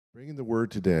Bringing the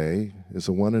word today is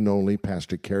the one and only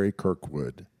Pastor Kerry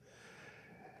Kirkwood.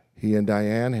 He and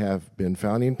Diane have been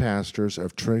founding pastors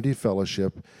of Trinity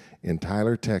Fellowship in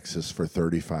Tyler, Texas for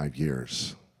 35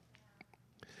 years.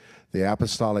 The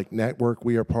Apostolic Network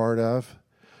we are part of,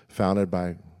 founded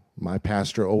by my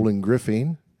pastor Olin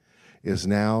Griffin, is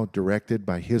now directed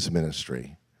by his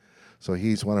ministry. So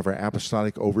he's one of our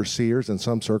apostolic overseers. In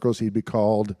some circles, he'd be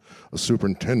called a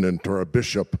superintendent or a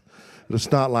bishop. But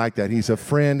it's not like that. He's a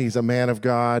friend. He's a man of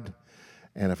God.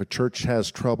 And if a church has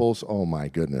troubles, oh my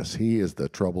goodness, he is the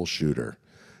troubleshooter.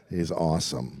 He's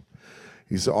awesome.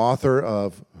 He's the author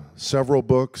of several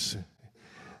books,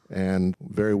 and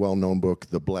very well-known book,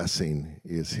 The Blessing,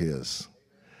 is his.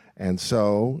 And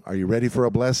so, are you ready for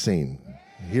a blessing?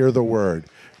 Hear the word.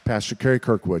 Pastor Kerry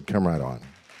Kirkwood, come right on.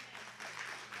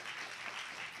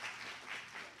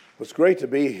 It's great to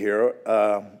be here.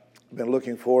 Been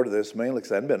looking forward to this mainly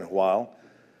because I hadn't been in a while,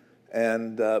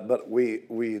 but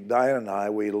Diane and I,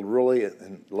 we really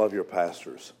love your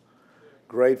pastors.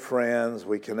 Great friends.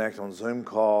 We connect on Zoom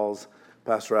calls.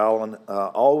 Pastor Allen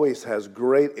always has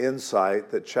great insight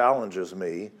that challenges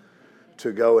me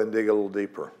to go and dig a little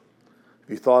deeper.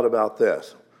 You thought about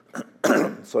this,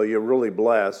 so you're really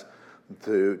blessed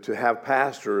to have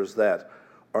pastors that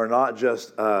are not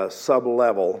just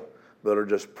sub-level, but are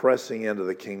just pressing into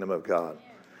the kingdom of God.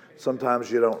 Sometimes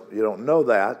you don't know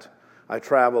that. I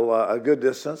travel a good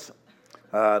distance,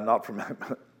 not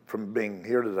from being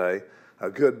here today.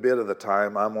 A good bit of the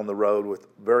time I'm on the road with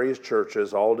various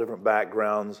churches, all different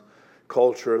backgrounds,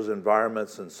 cultures,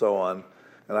 environments, and so on.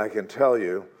 And I can tell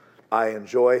you, I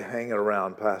enjoy hanging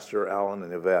around Pastor Allen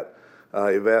and Yvette.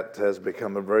 Yvette has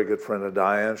become a very good friend of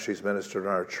Diane. She's ministered in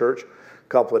our church a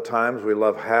couple of times. We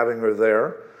love having her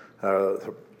there.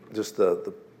 Just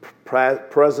the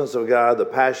presence of God, the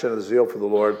passion and the zeal for the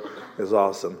Lord is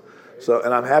awesome. So,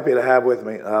 and I'm happy to have with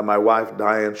me my wife,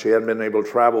 Diane. She hadn't been able to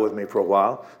travel with me for a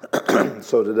while.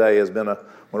 So today has been one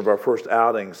of our first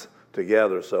outings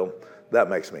together. So that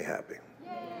makes me happy.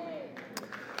 Yay.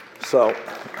 So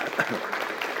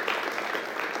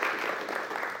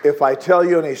if I tell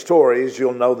you any stories,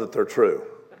 you'll know that they're true.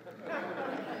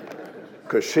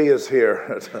 Because she is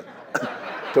here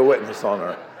to witness on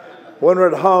her. When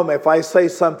we're at home, if I say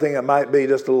something that might be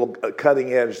just a little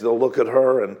cutting edge, they'll look at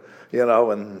her and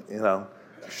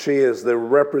she is the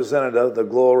representative of the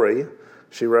glory.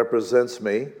 She represents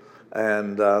me,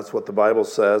 and that's what the Bible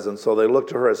says. And so they look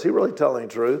to her, is he really telling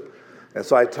the truth? And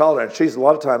so I tell her, and she's a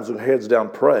lot of times with her head's down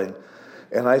praying.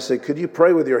 And I say, could you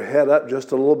pray with your head up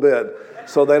just a little bit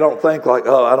so they don't think like,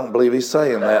 oh, I don't believe he's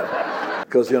saying that.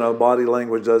 Because, body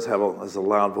language does have a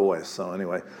loud voice. So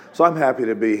anyway, so I'm happy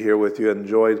to be here with you.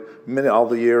 Enjoyed all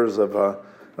the years of a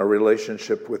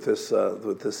relationship with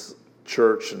this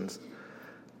church.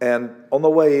 And on the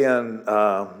way in,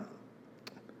 I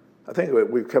think we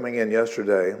were coming in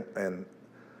yesterday, and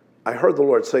I heard the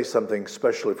Lord say something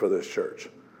especially for this church.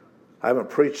 I haven't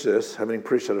preached this, haven't even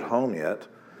preached it at home yet,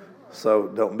 so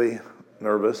don't be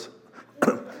nervous.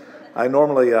 I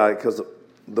normally, because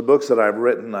the books that I've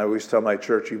written, I always tell my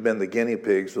church, you've been the guinea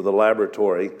pigs or the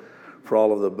laboratory for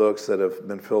all of the books that have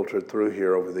been filtered through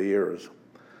here over the years.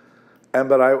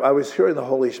 But I was hearing the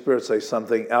Holy Spirit say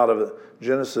something out of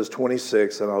Genesis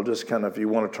 26, and I'll just kind of, if you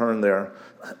want to turn there,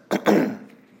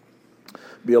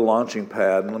 be a launching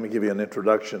pad, and let me give you an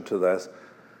introduction to this.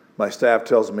 My staff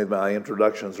tells me my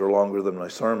introductions are longer than my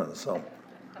sermons, so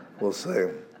we'll see.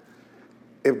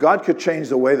 If God could change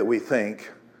the way that we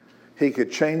think, he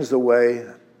could change the way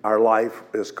our life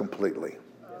is completely.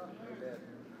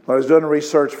 When I was doing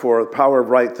research for the power of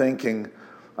right thinking,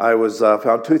 I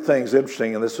found two things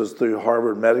interesting, and this was through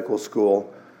Harvard Medical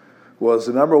School, was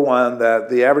the number one, that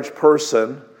the average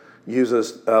person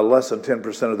uses less than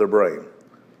 10% of their brain.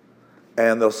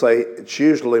 And they'll say it's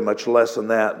usually much less than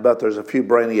that, but there's a few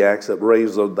brainiacs that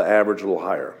raise the average a little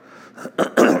higher.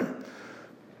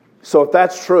 So if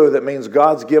that's true, that means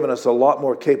God's given us a lot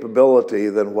more capability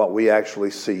than what we actually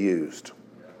see used.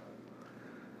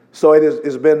 So it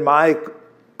has been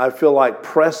I feel like,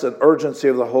 press and urgency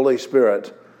of the Holy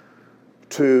Spirit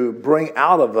to bring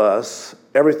out of us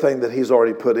everything that he's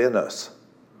already put in us.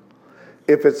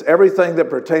 If it's everything that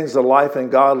pertains to life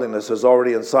and godliness is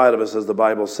already inside of us, as the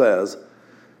Bible says,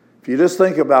 if you just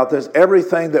think about this,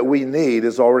 everything that we need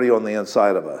is already on the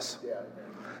inside of us.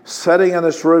 Sitting in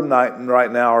this room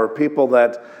right now are people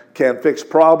that can fix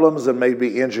problems and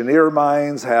maybe engineer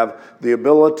minds, have the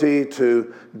ability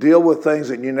to deal with things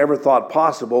that you never thought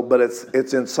possible, but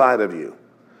it's inside of you.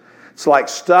 It's like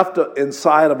stuffed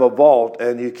inside of a vault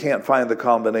and you can't find the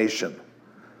combination.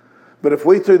 But if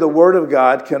we, through the Word of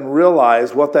God, can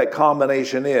realize what that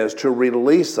combination is to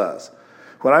release us,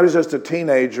 When I was just a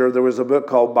teenager, there was a book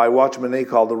by Watchman Nee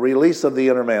called The Release of the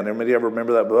Inner Man. Anybody ever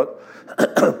remember that book?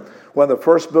 One of the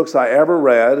first books I ever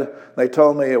read. They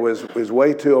told me it was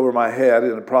way too over my head,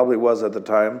 and it probably was at the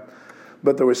time.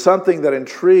 But there was something that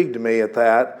intrigued me at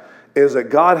that, is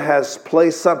that God has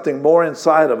placed something more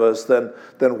inside of us than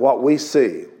what we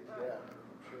see.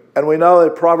 And we know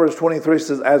that Proverbs 23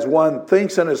 says, as one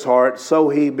thinks in his heart, so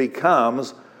he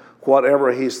becomes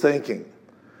whatever he's thinking.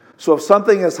 So if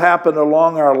something has happened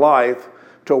along our life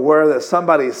to where that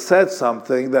somebody said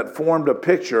something that formed a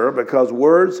picture, because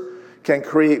words can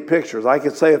create pictures. I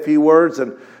could say a few words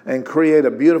and create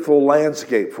a beautiful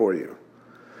landscape for you.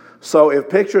 So if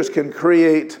pictures can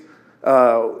create,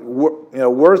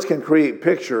 words can create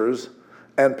pictures,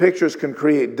 and pictures can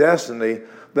create destiny,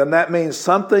 then that means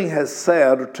something has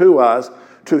said to us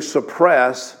to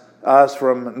suppress us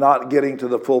from not getting to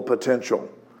the full potential.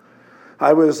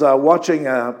 I was watching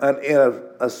there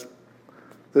was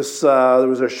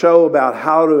a show about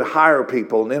how to hire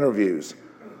people in interviews.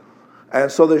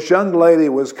 And so this young lady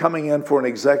was coming in for an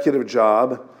executive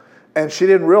job, and she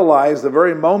didn't realize the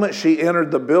very moment she entered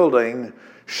the building,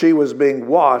 she was being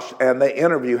watched, and the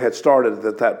interview had started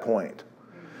at that point.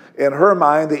 In her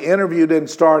mind, the interview didn't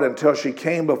start until she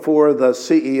came before the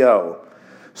CEO.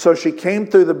 So she came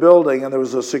through the building, and there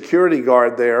was a security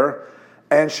guard there,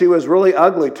 and she was really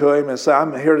ugly to him and said,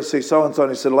 I'm here to see so-and-so.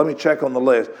 And he said, let me check on the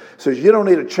list. He says, you don't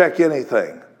need to check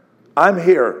anything. I'm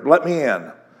here. Let me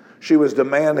in. She was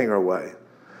demanding her way.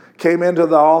 Came into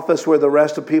the office with the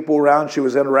rest of people around. She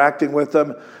was interacting with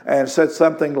them and said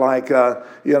something like, I've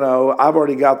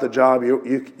already got the job.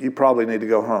 You probably need to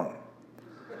go home.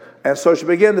 And so she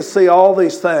began to see all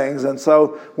these things, and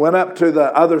so went up to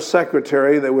the other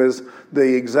secretary that was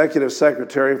the executive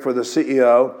secretary for the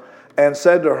CEO, and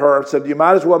said to her, you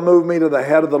might as well move me to the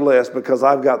head of the list because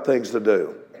I've got things to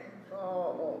do.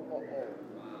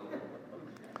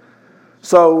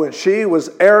 So when she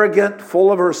was arrogant,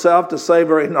 full of herself, to say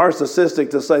very narcissistic,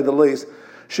 to say the least,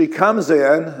 she comes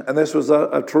in, and this was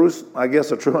a true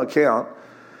account,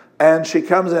 and she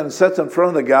comes in and sits in front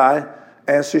of the guy,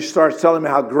 and she starts telling me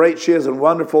how great she is and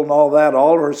wonderful and all that,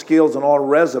 all her skills and all her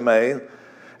resume.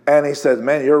 And he says,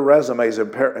 man, your resume is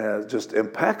just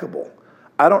impeccable.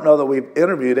 I don't know that we've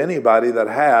interviewed anybody that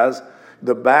has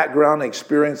the background,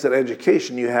 experience, and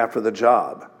education you have for the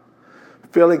job.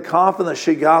 Feeling confident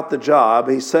she got the job,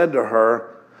 he said to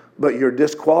her, but you're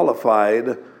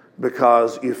disqualified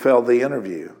because you failed the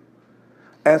interview.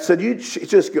 And said, she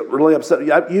just got really upset.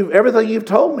 Everything you've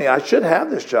told me, I should have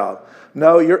this job.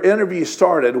 No, your interview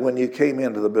started when you came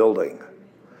into the building.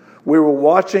 We were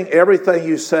watching everything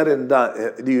you said and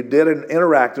done. You did and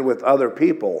interacted with other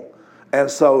people. And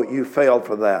so you failed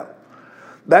for that.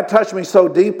 That touched me so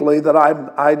deeply that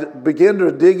I began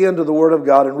to dig into the Word of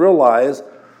God and realize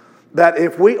that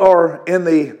if we are in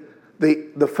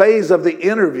the phase of the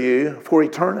interview for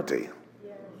eternity,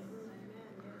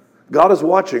 God is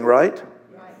watching, right?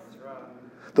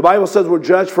 The Bible says we're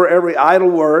judged for every idle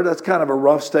word. That's kind of a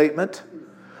rough statement.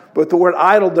 But the word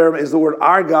idle there is the word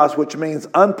argos, which means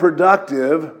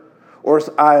unproductive, or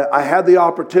I had the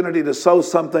opportunity to sow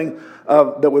something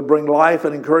that would bring life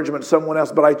and encouragement to someone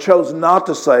else, but I chose not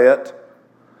to say it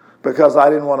because I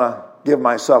didn't want to give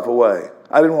myself away.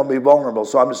 I didn't want to be vulnerable,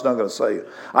 so I'm just not going to say it.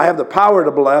 I have the power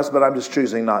to bless, but I'm just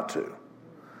choosing not to.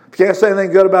 If you can't say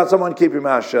anything good about someone, keep your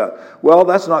mouth shut. Well,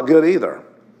 that's not good either.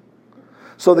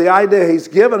 So the idea, he's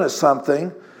given us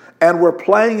something, and we're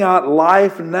playing out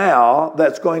life now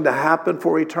that's going to happen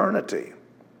for eternity.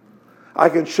 I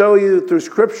can show you through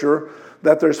Scripture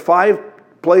that there's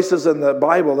 5 places in the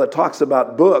Bible that talks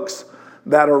about books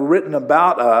that are written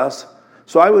about us.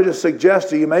 So I would just suggest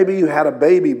to you, maybe you had a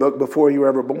baby book before you were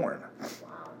ever born.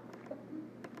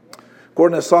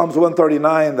 According to Psalms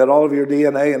 139, that all of your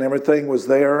DNA and everything was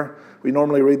there. We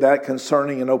normally read that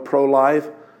concerning, pro-life.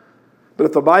 But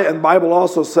if the Bible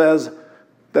also says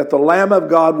that the Lamb of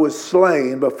God was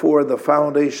slain before the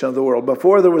foundation of the world.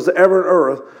 Before there was ever an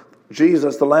earth,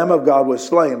 Jesus, the Lamb of God, was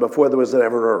slain before there was ever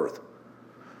an earth.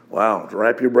 Wow,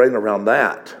 wrap your brain around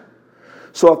that.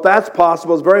 So if that's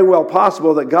possible, it's very well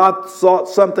possible that God thought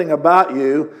something about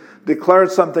you,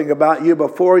 declared something about you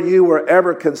before you were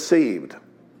ever conceived.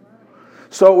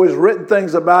 So it was written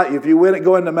things about you. If you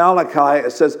go into Malachi,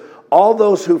 it says, all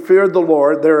those who feared the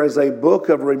Lord, there is a book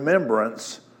of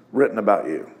remembrance written about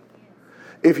you.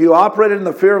 If you operated in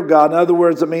the fear of God, in other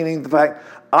words, meaning the fact,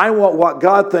 I want what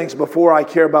God thinks before I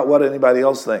care about what anybody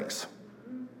else thinks.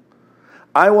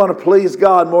 I want to please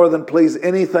God more than please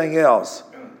anything else.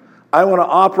 I want to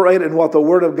operate in what the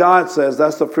Word of God says.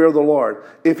 That's the fear of the Lord.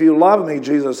 If you love me,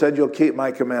 Jesus said, you'll keep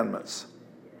my commandments.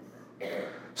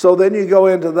 So then you go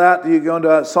into that, you go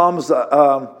into Psalms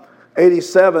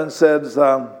 87 says,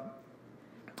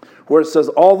 where it says,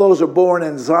 all those are born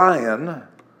in Zion,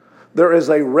 there is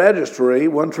a registry,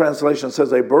 one translation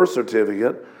says a birth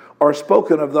certificate, are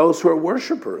spoken of those who are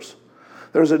worshipers.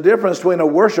 There's a difference between a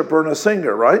worshiper and a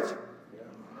singer, right?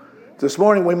 This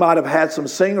morning we might have had some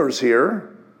singers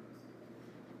here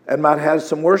and might have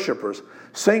some worshipers.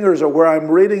 Singers are where I'm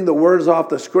reading the words off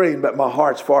the screen, but my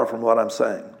heart's far from what I'm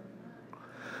saying.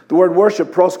 The word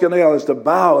worship, proskuneo, is to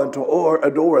bow and to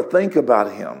adore, think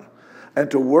about him, and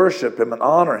to worship him and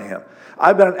honor him.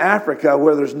 I've been in Africa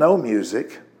where there's no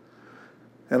music,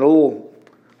 and a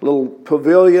little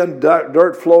pavilion,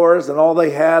 dirt floors, and all they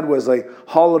had was a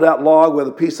hollowed out log with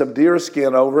a piece of deer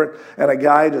skin over it, and a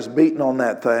guy just beating on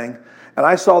that thing. And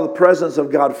I saw the presence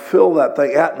of God fill that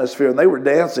thing, atmosphere, and they were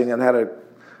dancing and had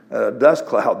a dust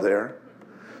cloud there.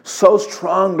 So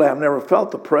strongly, I've never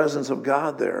felt the presence of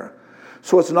God there.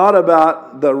 So it's not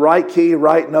about the right key,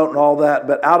 right note, and all that,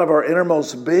 but out of our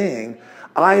innermost being,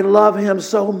 I love him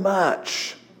so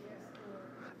much.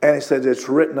 And he said, it's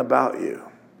written about you.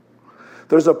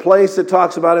 There's a place that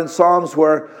talks about in Psalms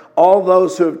where all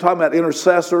those who have talking about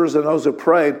intercessors and those who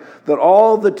prayed, that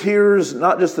all the tears,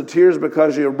 not just the tears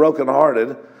because you're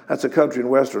brokenhearted, that's a country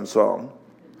and western song,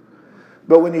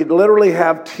 but when you literally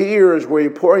have tears where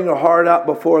you're pouring your heart out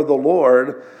before the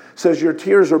Lord, says your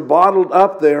tears are bottled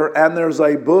up there, and there's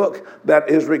a book that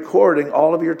is recording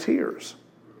all of your tears.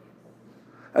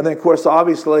 And then, of course,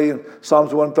 obviously, in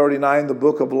Psalms 139, the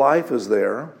book of life is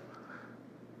there.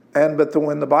 But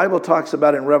when the Bible talks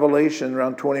about in Revelation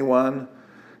around 21,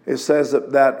 it says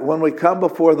that when we come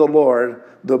before the Lord,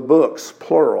 the books,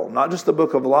 plural, not just the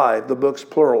book of life, the books,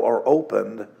 plural, are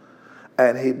opened,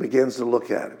 and he begins to look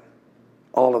at it,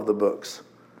 all of the books.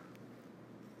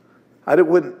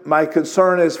 My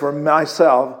concern is for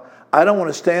myself, I don't want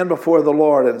to stand before the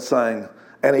Lord and saying,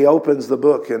 and he opens the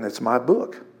book, and it's my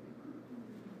book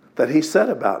that he said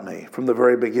about me from the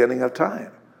very beginning of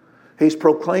time. He's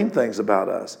proclaimed things about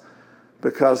us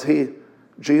because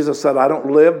Jesus said, I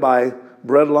don't live by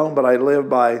bread alone, but I live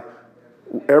by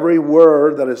every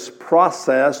word that is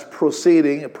processed,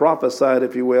 proceeding, prophesied,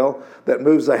 if you will, that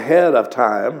moves ahead of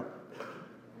time,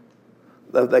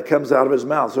 that comes out of his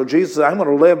mouth. So Jesus said, I'm going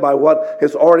to live by what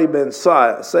has already been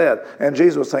said. And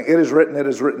Jesus was saying, it is written, it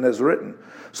is written, it is written.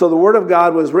 So the word of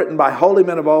God was written by holy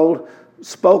men of old,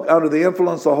 spoke under the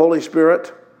influence of the Holy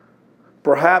Spirit.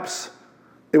 Perhaps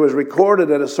it was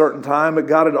recorded at a certain time, but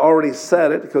God had already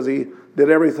said it because he did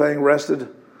everything, rested,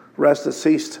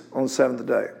 ceased on the seventh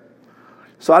day.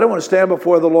 So I don't want to stand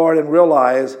before the Lord and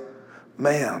realize,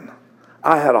 man,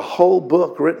 I had a whole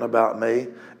book written about me,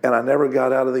 and I never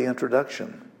got out of the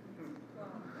introduction.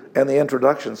 And the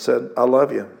introduction said, I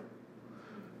love you.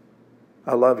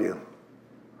 I love you.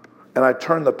 And I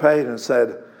turned the page and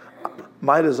said,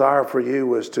 my desire for you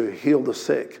was to heal the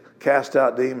sick, cast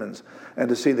out demons, and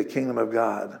to see the kingdom of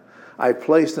God. I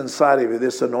placed inside of you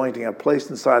this anointing. I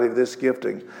placed inside of you this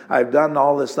gifting. I've done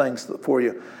all these things for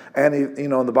you. And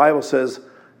the Bible says,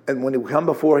 and when you come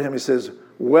before him, he says,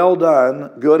 well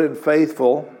done, good and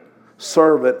faithful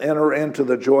servant, enter into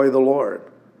the joy of the Lord.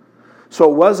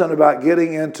 So it wasn't about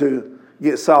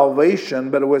get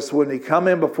salvation, but it was when you come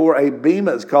in before a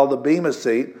bema, it's called the bema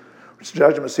seat, which is the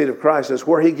judgment seat of Christ, is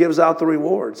where he gives out the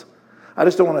rewards. I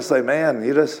just don't want to say, man,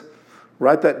 you just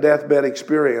write that deathbed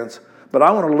experience. But I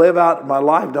want to live out my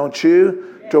life, don't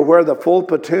you? Yeah. To where the full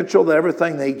potential, that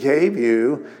everything they gave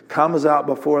you comes out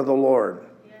before the Lord.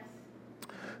 Yeah.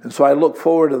 And so I look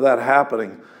forward to that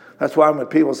happening. That's why when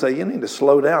people say, you need to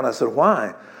slow down, I said,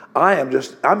 why? I'm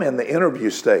in the interview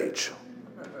stage.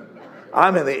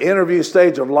 I'm in the interview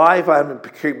stage of life. I have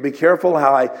to be careful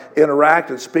how I interact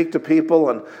and speak to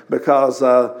people, and because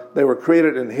they were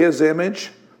created in his image.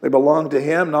 They belong to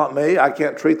him, not me. I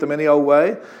can't treat them any old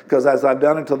way, because as I've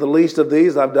done it to the least of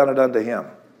these, I've done it unto him.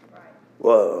 Right.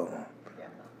 Whoa. Yeah.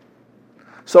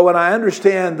 So when I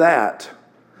understand that,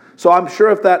 so I'm sure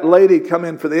if that lady come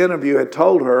in for the interview had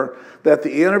told her that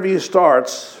the interview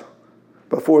starts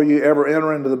before you ever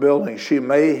enter into the building, she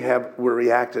may have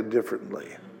reacted differently.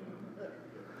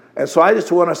 And so I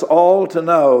just want us all to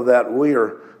know that we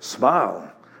are,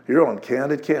 smile, you're on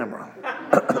candid camera.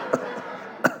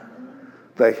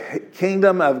 The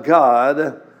kingdom of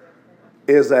God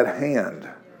is at hand.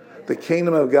 The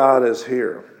kingdom of God is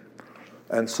here.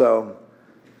 And so,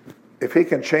 if he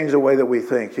can change the way that we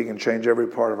think, he can change every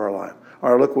part of our life.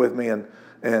 All right, look with me in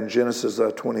Genesis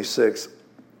 26.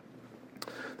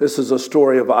 This is a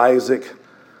story of Isaac.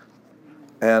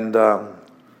 And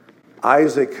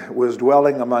Isaac was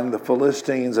dwelling among the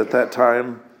Philistines at that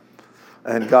time.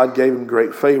 And God gave him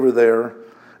great favor there.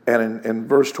 And in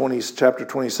verse 20, chapter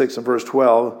 26 and verse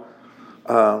 12,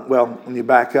 when you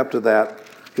back up to that,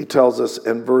 he tells us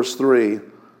in verse 3,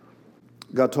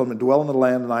 God told him, dwell in the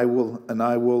land, and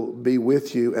I will be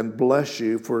with you and bless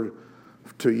you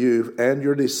to you and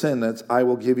your descendants. I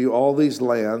will give you all these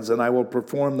lands, and I will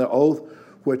perform the oath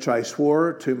which I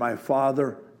swore to my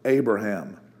father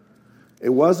Abraham. It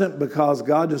wasn't because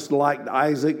God just liked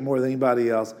Isaac more than anybody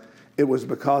else. It was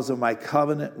because of my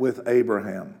covenant with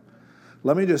Abraham.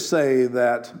 Let me just say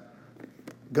that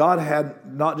God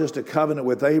had not just a covenant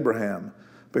with Abraham,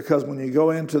 because when you go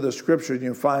into the scripture,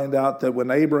 you find out that when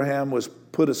Abraham was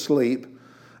put asleep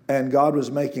and God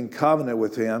was making covenant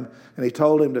with him, and he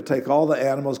told him to take all the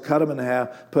animals, cut them in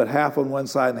half, put half on one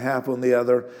side and half on the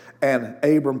other, and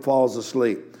Abram falls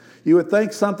asleep. You would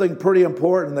think something pretty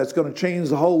important that's going to change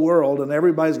the whole world and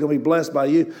everybody's going to be blessed by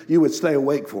you, you would stay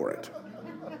awake for it.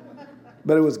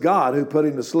 But it was God who put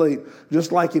him to sleep,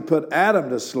 just like he put Adam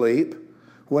to sleep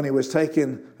when he was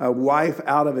taking a wife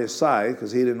out of his side,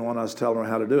 because he didn't want us telling him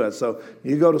how to do it. So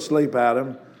you go to sleep,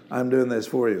 Adam, I'm doing this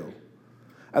for you.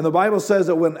 And the Bible says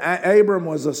that when Abram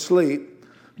was asleep,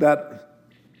 that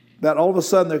all of a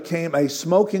sudden there came a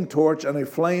smoking torch and a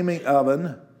flaming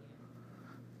oven,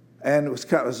 and it was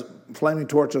kind of a flaming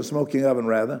torch and a smoking oven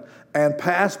rather, and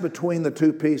passed between the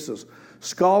two pieces.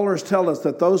 Scholars tell us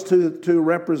that those two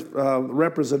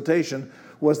representation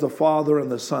was the Father and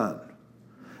the Son.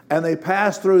 And they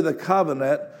passed through the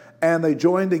covenant, and they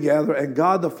joined together, and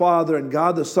God the Father and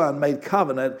God the Son made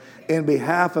covenant in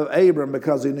behalf of Abram,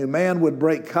 because he knew man would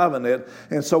break covenant.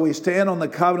 And so we stand on the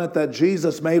covenant that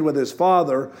Jesus made with his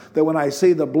Father, that when I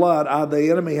see the blood,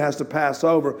 the enemy has to pass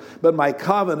over. But my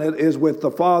covenant is with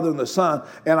the Father and the Son,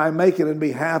 and I make it in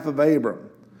behalf of Abram.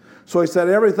 So he said,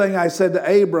 everything I said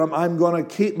to Abram, I'm going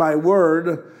to keep my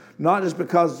word, not just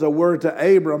because it's a word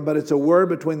to Abram, but it's a word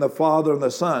between the Father and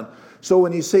the Son. So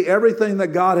when you see everything that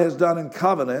God has done in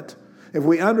covenant, if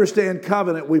we understand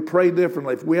covenant, we pray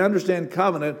differently. If we understand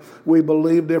covenant, we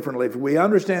believe differently. If we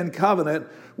understand covenant,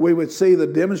 we would see the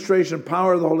demonstration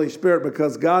power of the Holy Spirit,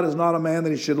 because God is not a man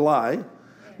that he should lie,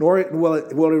 nor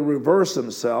will he reverse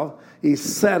himself. He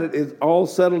said it. It's all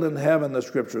settled in heaven, the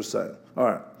scriptures say. All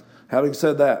right. Having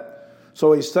said that,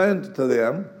 so he said to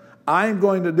them, I'm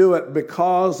going to do it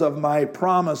because of my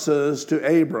promises to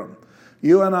Abram.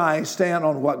 You and I stand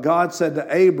on what God said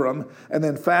to Abram, and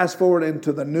then fast forward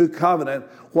into the new covenant,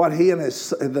 what he and the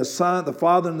Son, the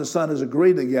Father and the Son has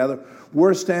agreed together.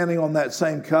 We're standing on that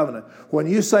same covenant. When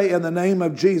you say in the name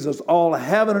of Jesus, all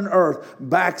heaven and earth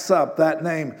backs up that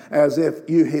name as if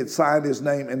you had signed his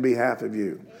name in behalf of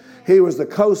you. He was the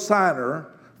co-signer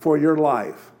for your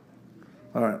life.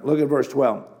 All right, look at verse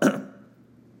 12.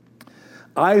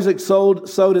 Isaac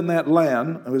sowed in that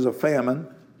land. It was a famine.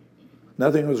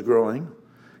 Nothing was growing.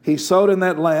 He sowed in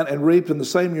that land and reaped in the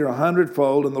same year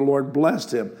 100-fold, and the Lord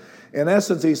blessed him. In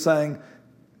essence, he's saying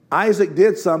Isaac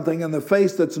did something in the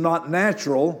face that's not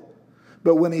natural,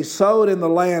 but when he sowed in the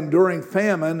land during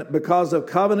famine, because of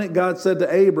covenant, God said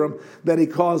to Abram that he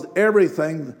caused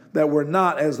everything that were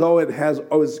not as though it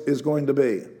is going to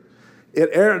be.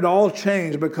 It all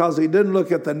changed because he didn't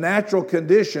look at the natural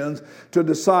conditions to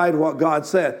decide what God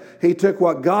said. He took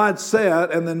what God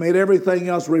said and then made everything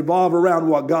else revolve around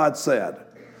what God said.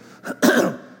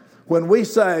 When we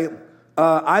say,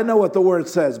 I know what the word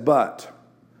says, but.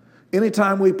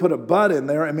 Anytime we put a but in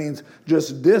there, it means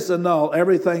just disannul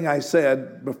everything I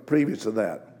said previous to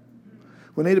that.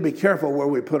 We need to be careful where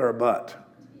we put our but.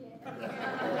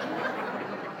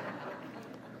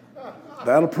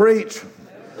 That'll preach.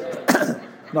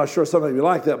 Not sure some of you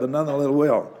like that, but nonetheless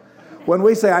will. When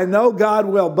we say, I know God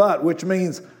will, but, which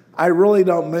means I really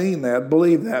don't mean that,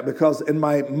 believe that, because in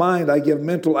my mind I give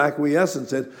mental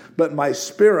acquiescence it, but my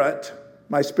spirit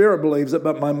believes it,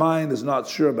 but my mind is not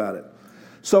sure about it.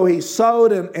 So he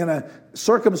sowed in a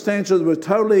circumstance that was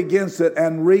totally against it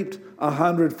and reaped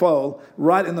 100-fold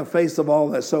right in the face of all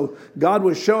that. So God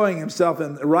was showing himself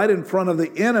right in front of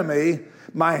the enemy.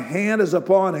 My hand is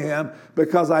upon him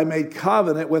because I made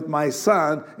covenant with my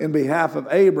son in behalf of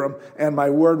Abram, and my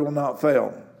word will not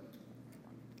fail.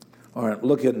 All right,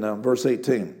 look at verse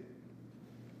 18.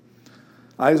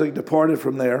 Isaac departed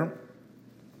from there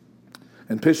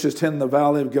and pitched his tent in the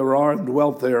valley of Gerar and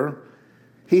dwelt there.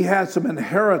 He had some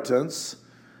inheritance.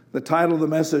 The title of the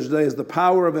message today is The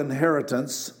Power of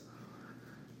Inheritance.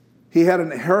 He had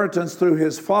an inheritance through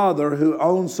his father, who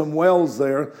owned some wells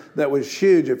there that was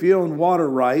huge. If you owned water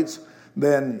rights,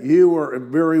 then you were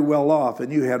very well off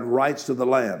and you had rights to the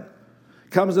land.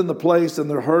 Comes in the place and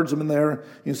there herds them in there.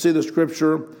 You can see the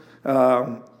scripture.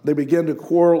 They begin to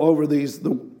quarrel over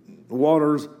the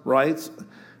waters rights.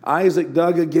 Isaac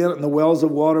dug again in the wells of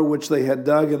water which they had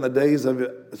dug in the days of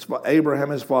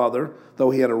Abraham his father, though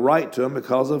he had a right to them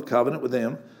because of covenant with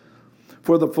him.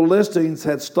 For the Philistines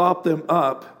had stopped them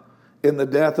up in the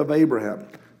death of Abraham.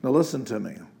 Now listen to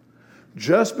me.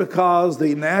 Just because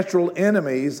the natural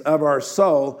enemies of our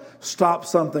soul stop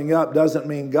something up doesn't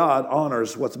mean God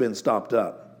honors what's been stopped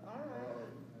up.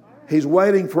 He's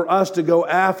waiting for us to go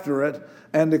after it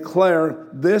and declare,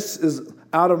 this is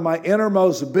out of my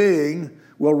innermost being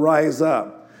will rise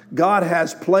up. God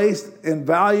has placed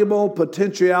invaluable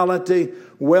potentiality,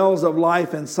 wells of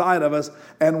life inside of us.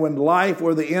 And when life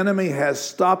or the enemy has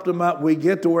stopped them up, we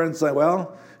get to where and say,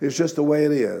 well, it's just the way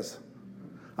it is.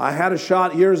 I had a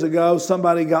shot years ago.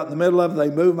 Somebody got in the middle of it.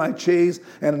 They moved my cheese,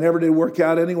 and it never did work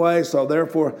out anyway. So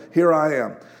therefore, here I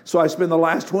am. So I spend the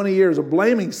last 20 years of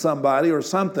blaming somebody or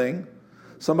something.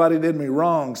 Somebody did me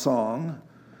wrong song.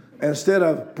 Instead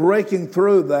of breaking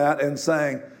through that and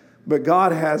saying, but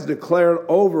God has declared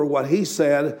over what he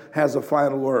said has a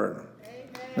final word.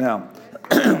 Amen.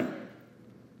 Now,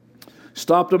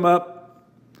 stopped him up,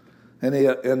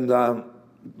 and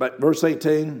verse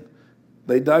 18,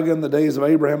 they dug in the days of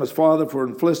Abraham his father, for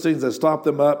the Philistines had stopped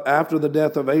them up after the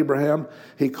death of Abraham.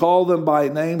 He called them by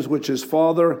names which his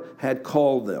father had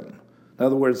called them. In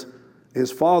other words,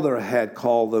 his father had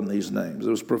called them these names. It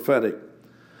was prophetic.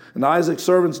 And Isaac's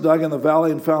servants dug in the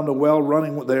valley and found a well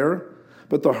running there.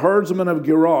 But the herdsmen of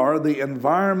Gerar, the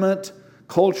environment,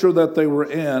 culture that they were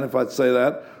in, if I'd say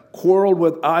that, quarreled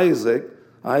with Isaac.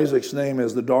 Isaac's name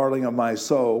is the darling of my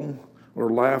soul,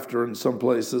 or laughter in some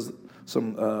places,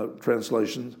 some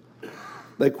translations.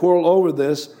 They quarreled over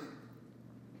this,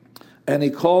 and he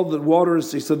called the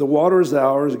waters, he said, the water is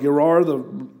ours. Gerar,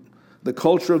 the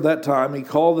culture of that time, he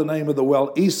called the name of the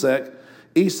well Esek.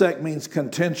 Esek means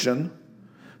contention,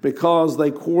 because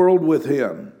they quarreled with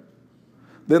him.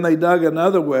 Then they dug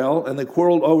another well, and they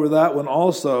quarreled over that one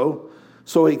also.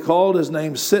 So he called his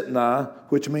name Sitnah,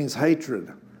 which means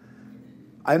hatred.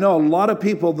 I know a lot of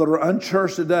people that are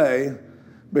unchurched today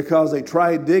because they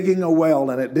tried digging a well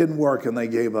and it didn't work and they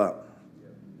gave up.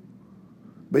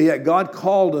 But yet God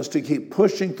called us to keep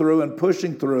pushing through and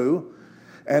pushing through.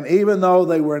 And even though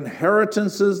they were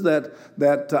inheritances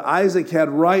that Isaac had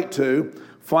right to,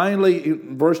 finally,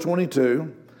 verse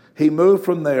 22, he moved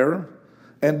from there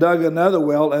and dug another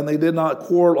well, and they did not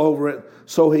quarrel over it.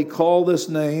 So he called this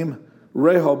name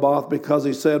Rehoboth, because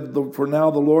he said, for now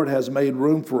the Lord has made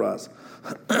room for us.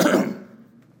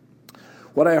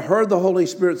 What I heard the Holy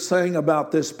Spirit saying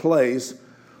about this place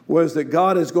was that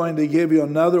God is going to give you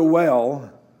another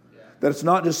well, that it's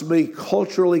not just to be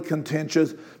culturally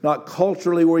contentious, not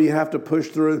culturally where you have to push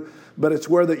through, but it's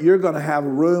where that you're going to have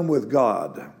room with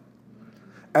God.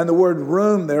 And the word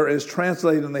room there is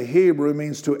translated in the Hebrew,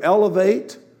 means to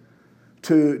elevate,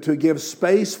 to give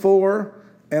space for,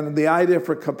 and the idea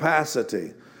for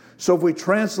capacity. So if we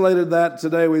translated that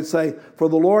today, we'd say, for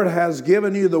the Lord has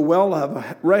given you the well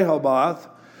of Rehoboth,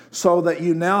 so that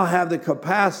you now have the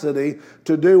capacity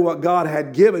to do what God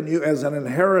had given you as an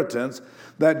inheritance.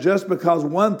 That just because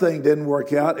one thing didn't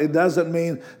work out, it doesn't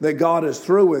mean that God is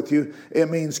through with you. It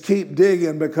means keep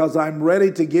digging, because I'm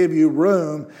ready to give you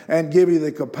room and give you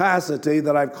the capacity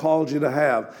that I've called you to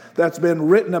have. That's been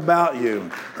written about you.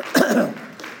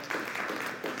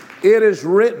 It is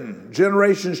written.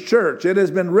 Generations Church, it has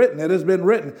been written. It has been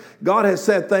written. God has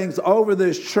said things over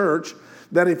this church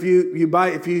that if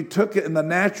you took it in the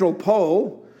natural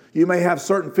pole, you may have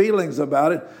certain feelings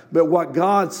about it, but what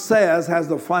God says has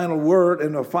the final word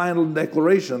and the final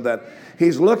declaration, that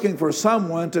he's looking for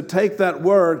someone to take that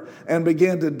word and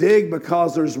begin to dig,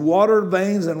 because there's water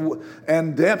veins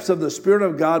and depths of the Spirit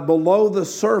of God below the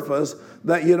surface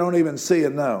that you don't even see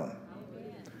and know.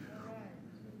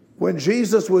 When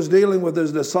Jesus was dealing with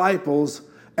his disciples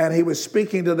and he was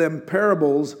speaking to them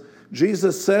parables,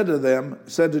 Jesus said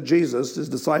to Jesus, his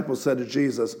disciples said to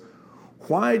Jesus,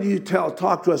 why do you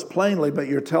talk to us plainly, but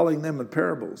you're telling them in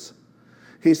parables?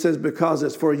 He says, because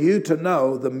it's for you to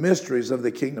know the mysteries of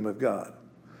the kingdom of God.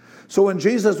 So when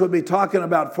Jesus would be talking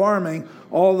about farming,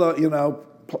 all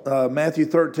the, Matthew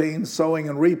 13, sowing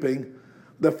and reaping,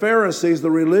 the Pharisees,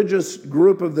 the religious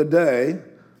group of the day,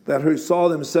 who saw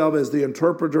themselves as the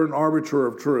interpreter and arbiter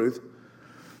of truth,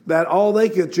 that all they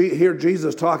could hear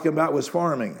Jesus talking about was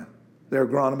farming. They're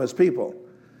agronomist people.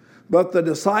 But the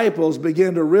disciples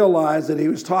began to realize that he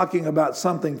was talking about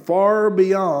something far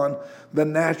beyond the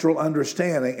natural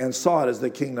understanding, and saw it as the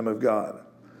kingdom of God.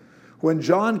 When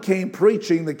John came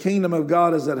preaching, the kingdom of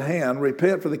God is at hand,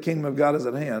 repent for the kingdom of God is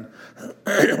at hand,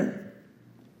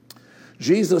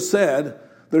 Jesus said,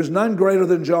 there's none greater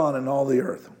than John in all the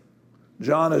earth.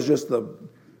 John is just the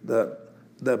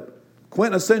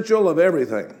quintessential of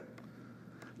everything.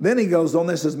 Then he goes on,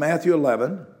 this is Matthew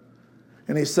 11,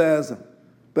 and he says,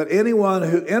 but anyone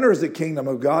who enters the kingdom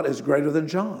of God is greater than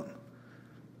John.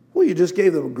 Well, you just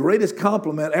gave the greatest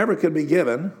compliment ever could be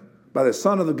given by the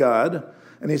Son of the God.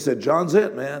 And he said, John's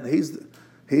it, man. He's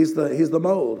the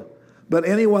mold. But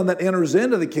anyone that enters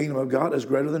into the kingdom of God is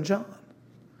greater than John.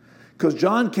 Because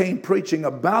John came preaching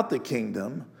about the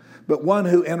kingdom, but one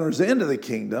who enters into the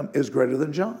kingdom is greater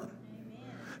than John. Amen.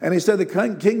 And he said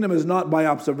the kingdom is not by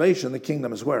observation. The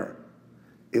kingdom is where?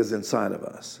 Is inside of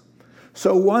us.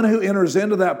 So one who enters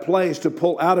into that place to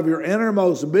pull out of your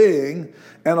innermost being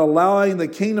and allowing the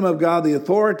kingdom of God, the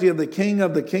authority of the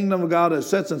kingdom of God that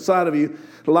sits inside of you,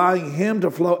 allowing him to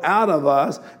flow out of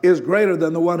us is greater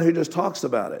than the one who just talks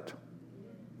about it.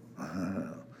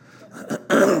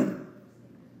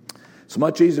 It's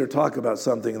much easier to talk about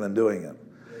something than doing it.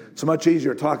 It's much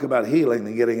easier to talk about healing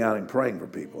than getting out and praying for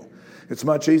people. It's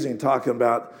much easier talking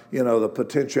about, the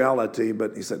potentiality,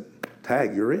 but he said,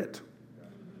 tag, you're it.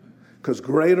 Because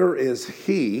greater is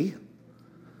he,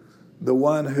 the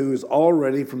one who's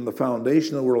already from the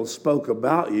foundation of the world spoke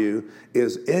about you,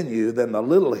 is in you than the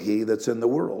little he that's in the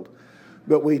world.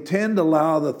 But we tend to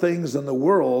allow the things in the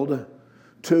world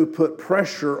to put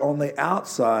pressure on the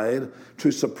outside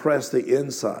to suppress the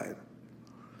inside.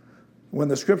 When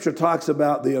the scripture talks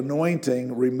about the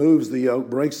anointing removes the yoke,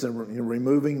 breaks and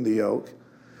removing the yoke,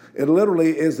 it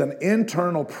literally is an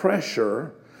internal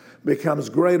pressure becomes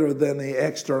greater than the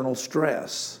external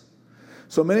stress.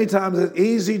 So many times it's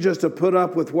easy just to put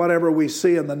up with whatever we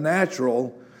see in the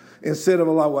natural instead of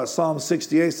what Psalm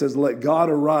 68 says, let God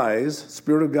arise,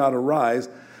 Spirit of God arise,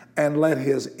 and let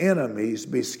his enemies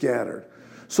be scattered.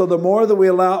 So the more that we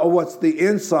allow what's the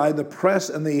inside, the press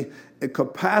and the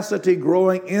capacity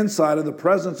growing inside of the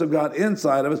presence of God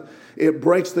inside of us, it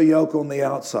breaks the yoke on the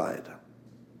outside.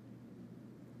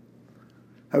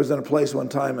 I was in a place one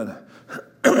time and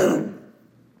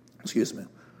excuse me.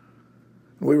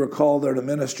 We were called there to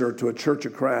minister to a Church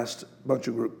of Christ, bunch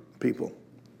of group people.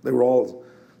 There were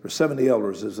 70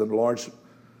 elders. It was large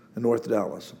in North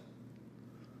Dallas.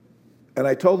 And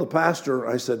I told the pastor,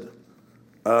 I said,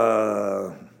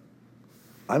 I'm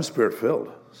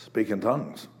spirit-filled, speak in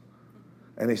tongues.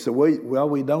 And he said, well,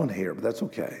 we don't hear, but that's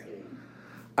okay.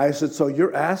 I said, so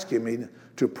you're asking me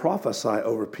to prophesy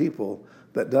over people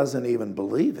that doesn't even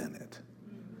believe in it?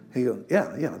 He goes,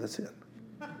 yeah, that's it.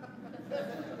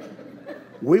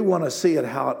 We want to see it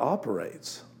how it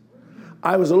operates.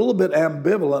 I was a little bit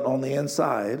ambivalent on the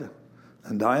inside,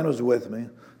 and Diane was with me.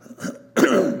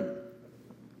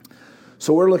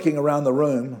 So we're looking around the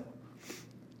room,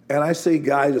 and I see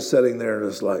guys just sitting there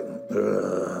just like,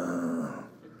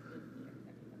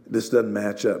 this doesn't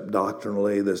match up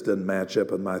doctrinally. This doesn't match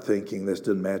up with my thinking. This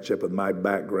doesn't match up with my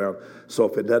background. So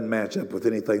if it doesn't match up with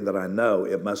anything that I know,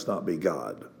 it must not be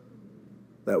God.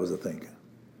 That was the thinking.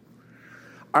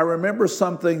 I remember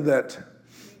something that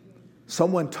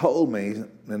someone told me,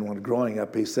 and when growing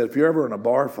up, he said, if you're ever in a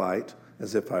bar fight,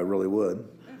 as if I really would,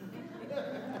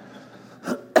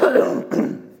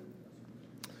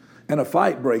 and a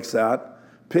fight breaks out,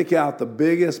 pick out the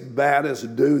biggest,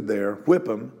 baddest dude there, whip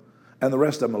him, and the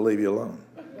rest of them will leave you alone.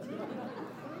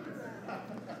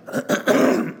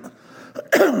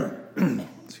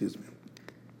 Excuse me.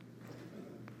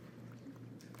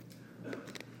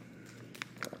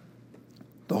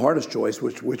 The hardest choice,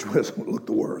 which looked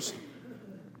the worst.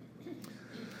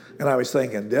 And I was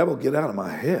thinking, devil, get out of my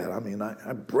head. I mean,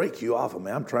 I break you off of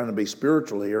me. I'm trying to be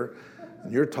spiritual here,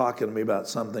 and you're talking to me about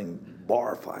something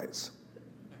bar fights.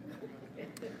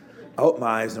 I opened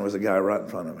my eyes, and there was a guy right in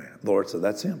front of me. The Lord said,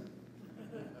 that's him.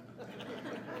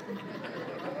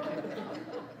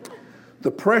 The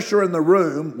pressure in the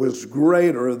room was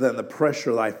greater than the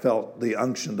pressure that I felt, the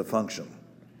unction to function.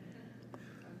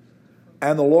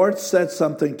 And the Lord said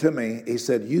something to me. He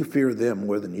said, you fear them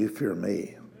more than you fear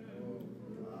me.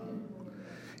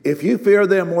 If you fear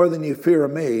them more than you fear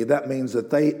me, that means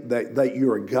that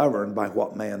you are governed by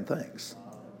what man thinks.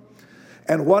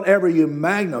 And whatever you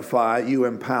magnify, you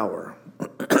empower.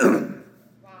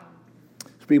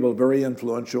 People are very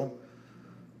influential.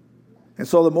 And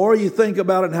so the more you think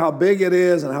about it and how big it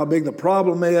is and how big the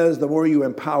problem is, the more you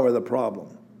empower the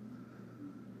problem.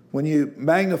 When you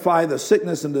magnify the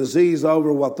sickness and disease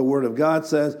over what the Word of God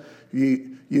says,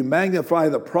 you magnify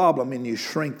the problem and you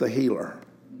shrink the healer.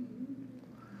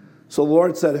 So the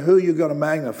Lord said, who are you going to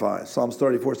magnify? Psalms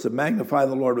 34 said, magnify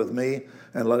the Lord with me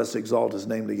and let us exalt his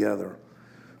name together.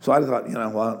 So I thought,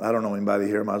 well, I don't know anybody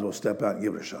here. Might as well step out and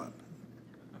give it a shot.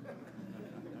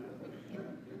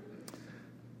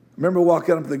 Remember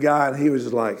walking up to the guy and he was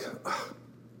just like, ugh.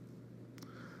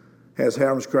 Has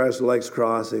arms crossed, legs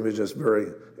crossed. He was just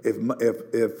very,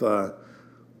 if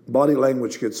body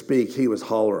language could speak, he was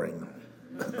hollering.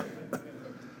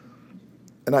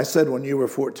 And I said, when you were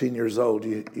 14 years old,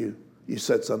 you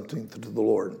said something to the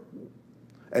Lord.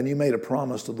 And you made a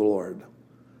promise to the Lord.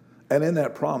 And in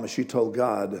that promise, you told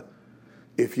God,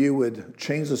 if you would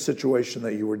change the situation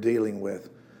that you were dealing with,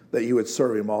 that you would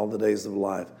serve him all the days of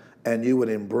life, and you would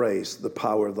embrace the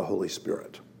power of the Holy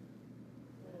Spirit.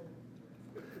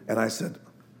 And I said,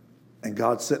 and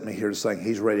God sent me here to say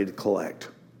he's ready to collect.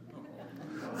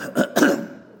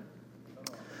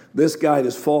 This guy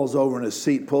just falls over in his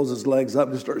seat, pulls his legs up,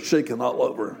 and just starts shaking all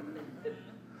over.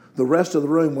 The rest of the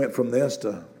room went from this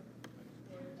to...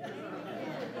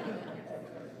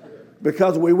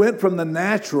 Because we went from the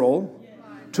natural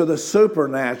to the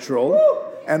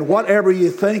supernatural, and whatever you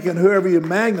think and whoever you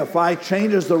magnify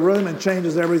changes the room and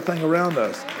changes everything around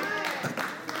us.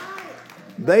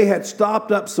 They had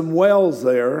stopped up some wells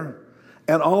there,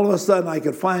 and all of a sudden I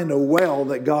could find a well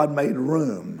that God made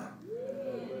room.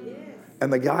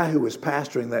 And the guy who was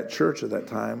pastoring that church at that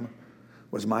time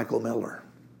was Michael Miller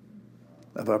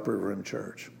of Upper Room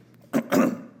Church.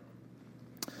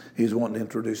 He's wanting to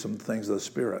introduce some things of the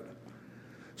Spirit.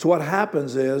 So what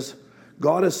happens is,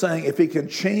 God is saying if he can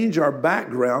change our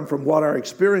background from what our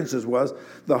experiences was,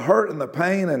 the hurt and the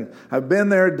pain, and I've been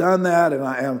there, done that, and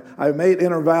I've made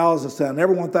intervals and said, I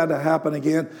never want that to happen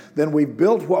again. Then we've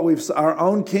built our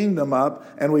own kingdom up,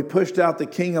 and we pushed out the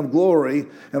King of Glory,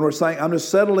 and we're saying, I'm just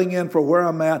settling in for where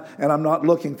I'm at, and I'm not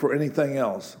looking for anything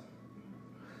else.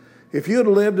 If you had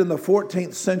lived in the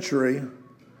 14th century,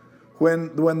 when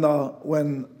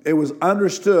it was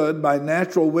understood by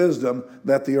natural wisdom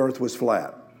that the earth was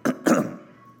flat.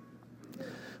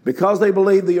 Because they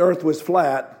believed the earth was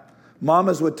flat,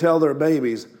 mamas would tell their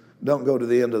babies, don't go to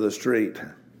the end of the street.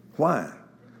 Why?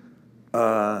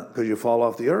 Because you fall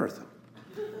off the earth.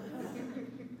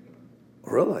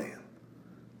 Really?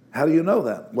 How do you know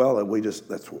that? Well, that's just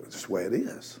the way it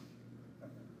is.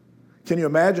 Can you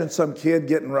imagine some kid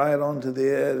getting right onto the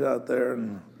edge out there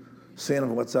and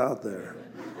seeing what's out there?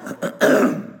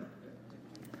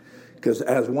 Because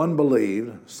as one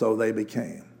believed, so they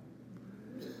became.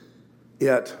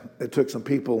 Yet, it took some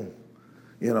people,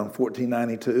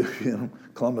 1492,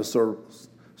 Columbus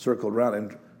circled around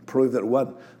and proved that it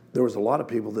wasn't. There was a lot of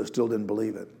people that still didn't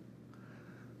believe it.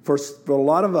 For a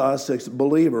lot of us as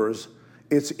believers,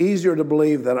 it's easier to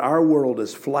believe that our world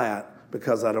is flat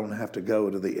because I don't have to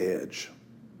go to the edge.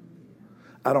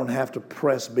 I don't have to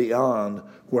press beyond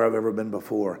where I've ever been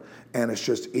before. And it's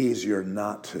just easier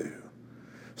not to.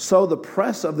 So the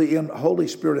press of the Holy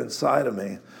Spirit inside of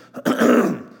me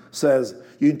says,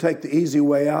 you can take the easy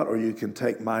way out or you can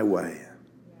take my way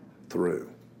through.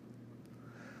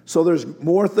 So there's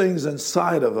more things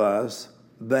inside of us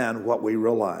than what we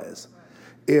realize.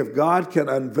 If God can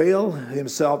unveil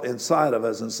himself inside of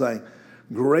us and say,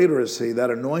 greater is he, that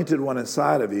anointed one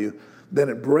inside of you, then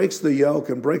it breaks the yoke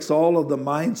and breaks all of the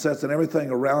mindsets and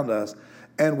everything around us,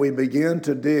 and we begin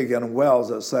to dig in wells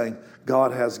that saying,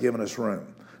 God has given us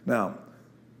room. Now,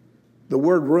 the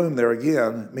word room there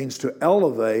again means to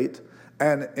elevate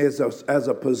and is as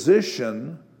a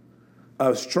position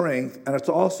of strength, and it's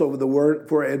also the word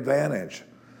for advantage.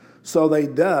 So they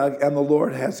dug, and the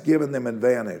Lord has given them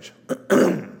advantage.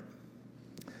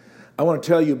 I want to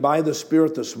tell you by the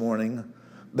Spirit this morning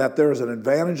that there's an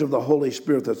advantage of the Holy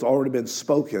Spirit that's already been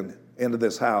spoken into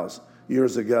this house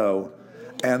years ago.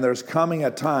 And there's coming a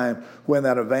time when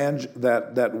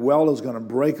that well is going to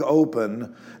break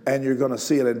open and you're going to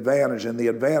see an advantage. And the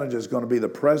advantage is going to be the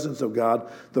presence of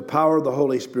God, the power of the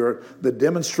Holy Spirit, the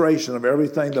demonstration of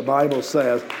everything the Bible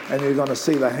says, and you're going to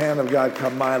see the hand of God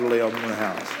come mightily on the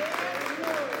house.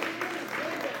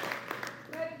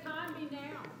 Let the time be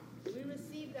now. We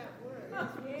receive that word.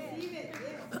 Receive it.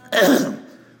 Yes.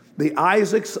 The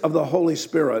Isaacs of the Holy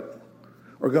Spirit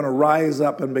are going to rise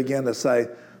up and begin to say,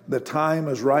 the time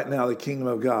is right now, the kingdom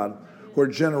of God, where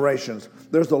generations,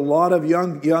 there's a lot of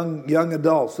young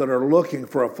adults that are looking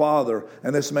for a father,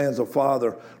 and this man's a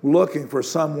father, looking for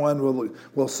someone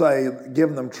will say,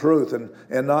 give them truth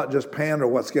and not just pander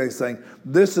what's getting, saying,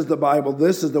 this is the Bible,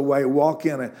 this is the way, walk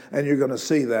in it, and you're going to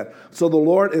see that. So the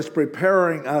Lord is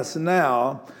preparing us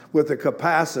now with the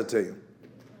capacity.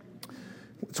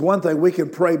 It's one thing, we can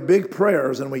pray big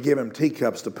prayers and we give him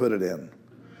teacups to put it in.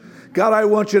 God, I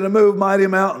want you to move mighty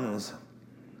mountains.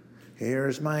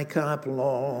 Here's my cup,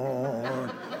 Lord.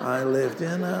 I lift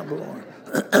it up,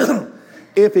 Lord.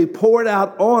 If he poured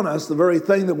out on us the very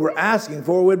thing that we're asking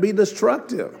for, would be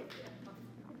destructive.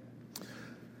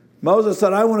 Moses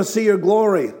said, I want to see your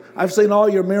glory. I've seen all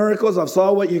your miracles. I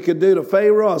saw what you could do to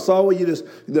Pharaoh. I saw what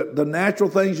the natural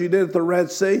things you did at the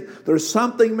Red Sea. There's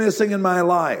something missing in my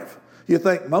life. You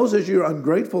think, Moses, you're an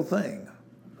ungrateful thing.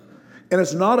 And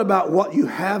it's not about what you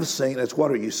have seen. It's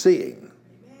what are you seeing.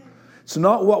 It's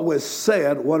not what was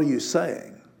said. What are you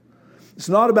saying? It's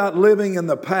not about living in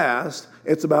the past.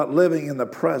 It's about living in the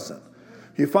present.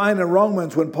 You find in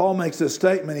Romans when Paul makes this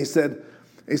statement, he said,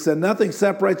 nothing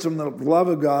separates from the love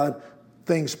of God,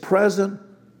 things present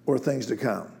or things to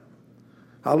come.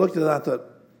 I looked at that and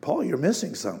thought, Paul, you're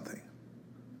missing something.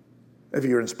 If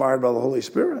you're inspired by the Holy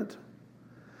Spirit.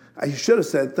 You should have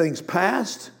said things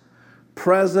past,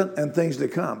 present, and things to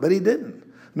come. But he didn't.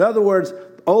 In other words,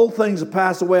 old things have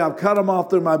passed away. I've cut them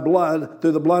off through my blood,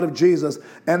 through the blood of Jesus.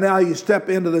 And now you step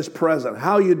into this present.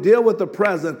 How you deal with the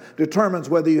present determines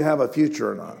whether you have a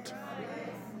future or not.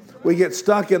 We get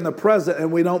stuck in the present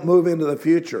and we don't move into the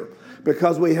future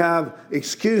because we have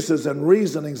excuses and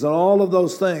reasonings and all of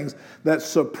those things that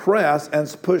suppress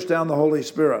and push down the Holy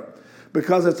Spirit.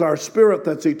 Because it's our spirit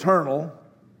that's eternal.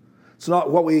 It's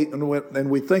not what we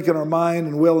think in our mind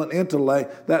and will and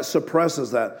intellect that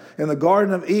suppresses that. In the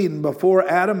Garden of Eden, before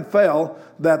Adam fell,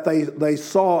 that they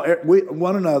saw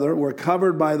one another were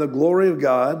covered by the glory of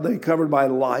God. They were covered by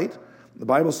light. The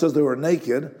Bible says they were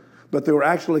naked, but they were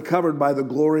actually covered by the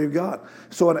glory of God.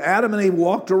 So when Adam and Eve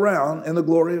walked around in the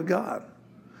glory of God,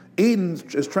 Eden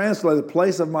is translated the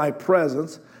place of my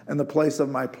presence and the place of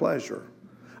my pleasure.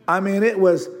 I mean, it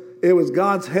was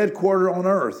God's headquarters on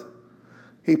earth.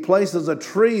 He places a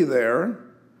tree there,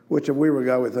 which if we were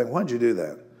God, we'd think, why'd you do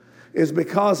that? It's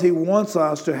because he wants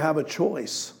us to have a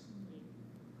choice.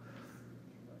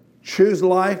 Choose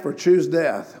life or choose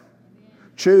death.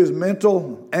 Choose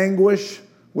mental anguish,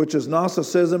 which is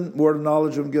Gnosticism, word of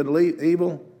knowledge of good and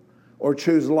evil, or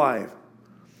choose life.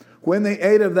 When they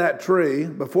ate of that tree,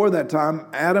 before that time,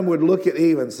 Adam would look at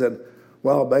Eve and said,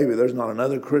 well, baby, there's not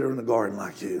another critter in the garden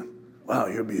like you. Wow,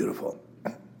 you're beautiful.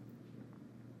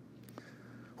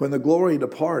 When the glory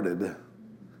departed, and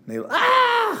he,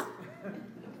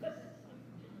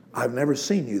 I've never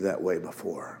seen you that way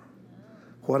before.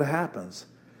 What happens?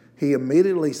 He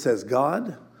immediately says,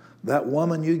 God, that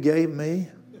woman you gave me,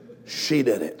 she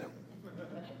did it.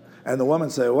 And the woman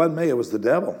said, it wasn't me, it was the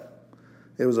devil.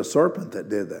 It was a serpent that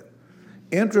did that.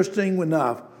 Interesting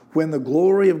enough, when the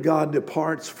glory of God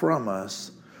departs from us,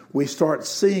 we start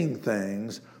seeing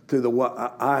things through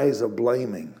the eyes of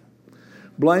blaming.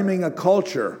 Blaming a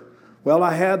culture. Well,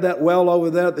 I had that well over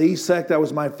there at the Esek. That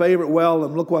was my favorite well,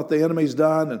 and look what the enemy's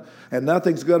done, and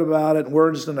nothing's good about it, and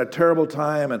we're just in a terrible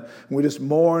time, and we just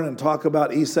mourn and talk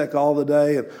about Esek all the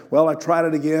day, and well, I tried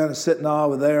it again, and sitting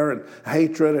over there, and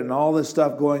hatred and all this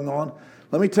stuff going on.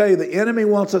 Let me tell you, the enemy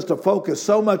wants us to focus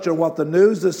so much on what the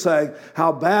news is saying,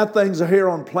 how bad things are here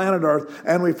on planet Earth,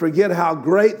 and we forget how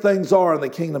great things are in the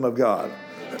kingdom of God.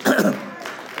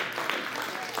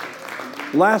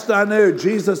 Last I knew,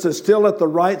 Jesus is still at the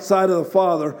right side of the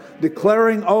Father,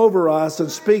 declaring over us and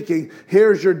speaking,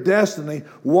 here's your destiny.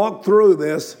 Walk through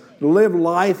this. Live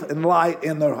life and light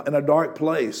in a dark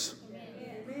place.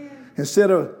 Amen. Instead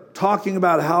of talking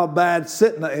about how bad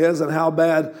Sitna is and how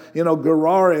bad,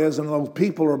 Gerar is and those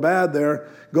people are bad there,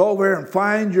 go over here and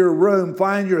find your room,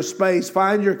 find your space,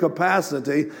 find your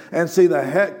capacity, and see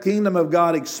the kingdom of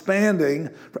God expanding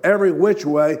for every which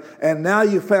way. And now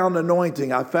you found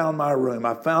anointing. I found my room.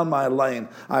 I found my lane.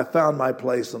 I found my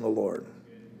place in the Lord.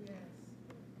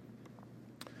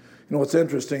 What's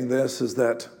interesting is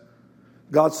that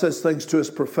God says things to us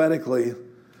prophetically,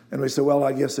 and we say, well,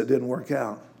 I guess it didn't work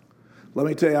out. Let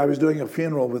me tell you, I was doing a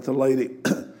funeral with a lady,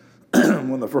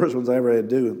 one of the first ones I ever had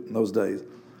to do in those days.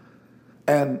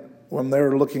 And when they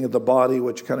were looking at the body,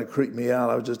 which kind of creeped me out,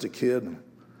 I was just a kid.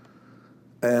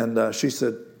 And she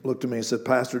said, looked at me and said,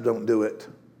 Pastor, don't do it.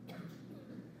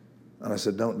 And I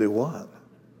said, don't do what?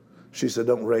 She said,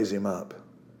 don't raise him up.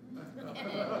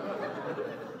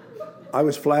 I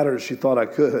was flattered she thought I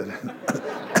could.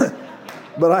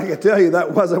 But I can tell you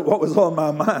that wasn't what was on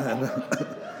my mind.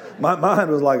 My mind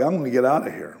was like, I'm going to get out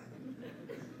of here.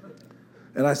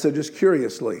 And I said, just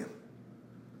curiously,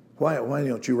 why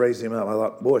don't you raise him up? I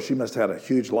thought, boy, she must have had a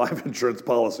huge life insurance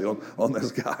policy on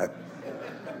this guy.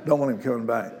 Don't want him coming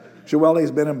back. She said, well,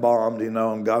 he's been embalmed,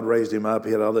 and God raised him up.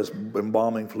 He had all this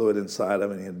embalming fluid inside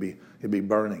of him, and he'd be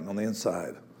burning on the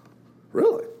inside.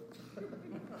 Really?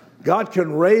 God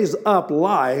can raise up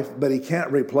life, but he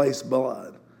can't replace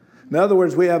blood. In other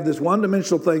words, we have this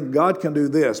one-dimensional thing. God can do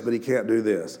this, but he can't do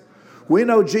this. We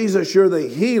know, Jesus, you're the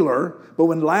healer, but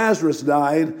when Lazarus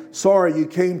died, sorry, you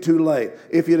came too late.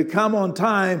 If you'd have come on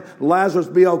time, Lazarus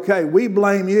would be okay. We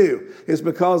blame you. It's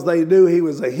because they knew he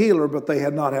was a healer, but they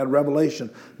had not had revelation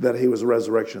that he was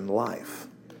resurrection and life.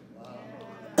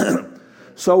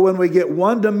 So when we get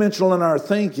one-dimensional in our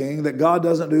thinking that God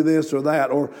doesn't do this or that,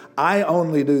 or I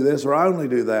only do this or I only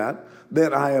do that,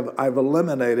 then I've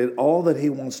eliminated all that he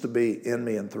wants to be in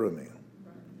me and through me.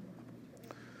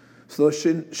 So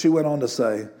she went on to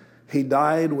say, he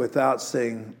died without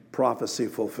seeing prophecy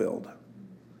fulfilled.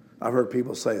 I've heard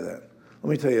people say that. Let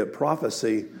me tell you,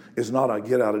 prophecy is not a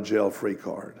get-out-of-jail-free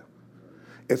card.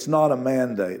 It's not a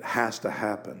mandate. It has to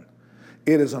happen.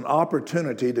 It is an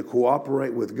opportunity to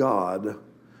cooperate with God,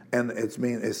 and it's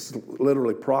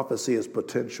literally prophecy is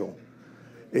potential.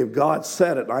 If God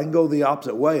said it, I can go the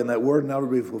opposite way, and that word never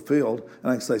be fulfilled,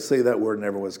 and I can say, see, that word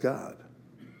never was God.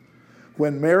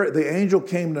 When the angel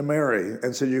came to Mary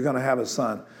and said, you're going to have a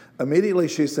son, immediately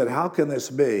she said, how can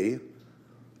this be?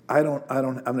 I've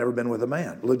never been with a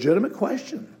man. Legitimate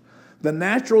question. The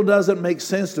natural doesn't make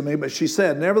sense to me, but she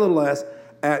said, nevertheless,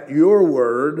 at your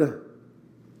word,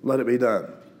 let it be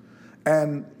done.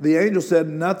 And the angel said,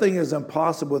 nothing is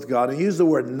impossible with God. And he used the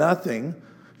word nothing.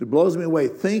 It blows me away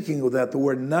thinking of that. The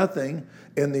word nothing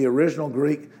in the original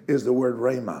Greek is the word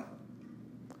rhema.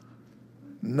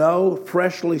 No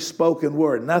freshly spoken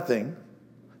word, nothing,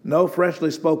 no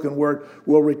freshly spoken word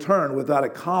will return without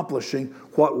accomplishing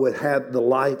what would have the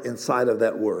life inside of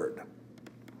that word.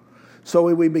 So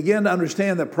we begin to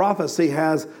understand that prophecy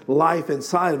has life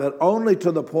inside of it only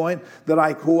to the point that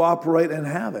I cooperate and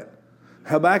have it.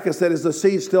 Habakkuk said, is the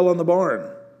seed still in the barn?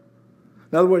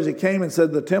 In other words, he came and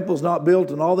said, the temple's not built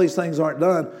and all these things aren't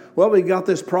done. Well, we got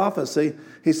this prophecy.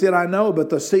 He said, I know, but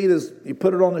the seed you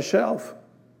put it on the shelf.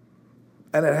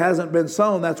 And it hasn't been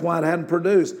sown. That's why it hadn't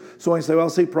produced. So when you say, well,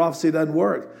 see, prophecy doesn't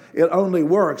work. It only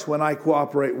works when I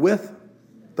cooperate with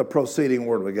the proceeding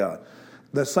word of God.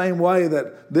 The same way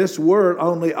that this word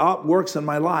only works in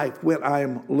my life when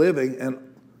I'm living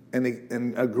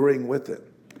and agreeing with it.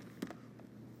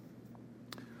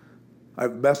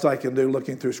 Best I can do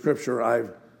looking through Scripture,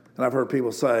 I've heard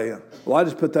people say, well, I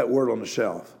just put that word on the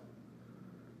shelf.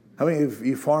 How many of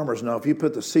you farmers know if you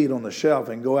put the seed on the shelf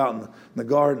and go out in the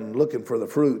garden looking for the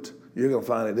fruit, you're going to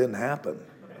find it didn't happen.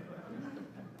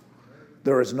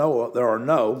 There are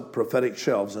no prophetic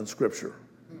shelves in Scripture.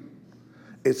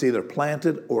 It's either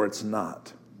planted or it's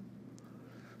not.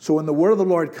 So when the word of the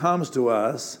Lord comes to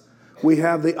us, we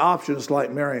have the options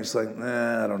like Mary saying,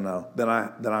 I don't know. Then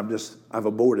I've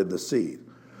aborted the seed.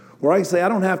 Or I can say, I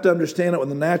don't have to understand it with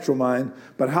the natural mind,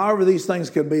 but however these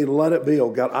things can be, let it be, oh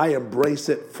God. I embrace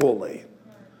it fully.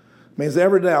 It means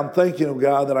every day I'm thinking of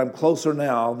God that I'm closer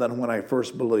now than when I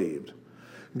first believed.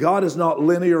 God is not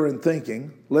linear in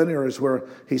thinking. Linear is where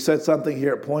he said something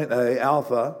here at point A,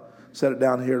 alpha, said it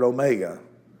down here at omega,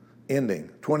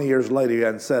 ending. 20 years later, he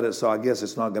hadn't said it, so I guess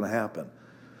it's not going to happen.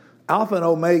 Alpha and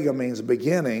omega means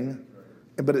beginning,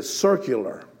 but it's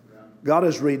circular. God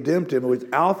is redemptive, which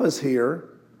alpha is here,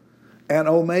 and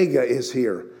omega is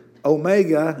here.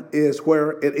 Omega is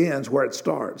where it ends, where it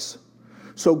starts.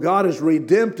 So God is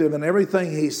redemptive in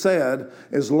everything he said.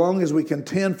 As long as we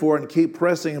contend for it and keep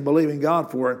pressing and believing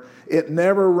God for it, it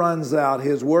never runs out.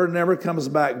 His word never comes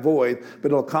back void,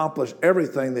 but it'll accomplish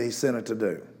everything that he sent it to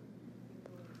do.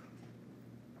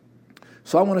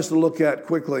 So I want us to look at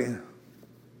quickly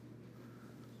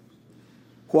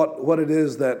what it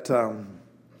is that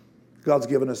God's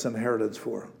given us inheritance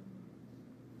for.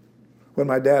 When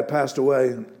my dad passed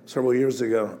away several years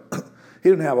ago, he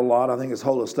didn't have a lot. I think his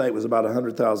whole estate was about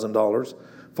 $100,000.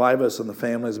 5 of us in the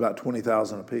family is about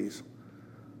 $20,000 apiece.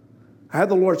 I had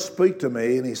the Lord speak to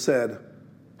me, and he said,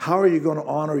 how are you going to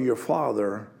honor your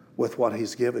father with what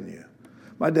he's given you?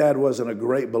 My dad wasn't a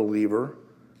great believer.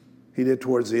 He did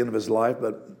towards the end of his life,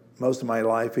 but most of my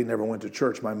life he never went to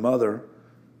church. My mother,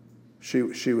 she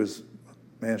was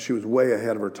way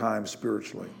ahead of her time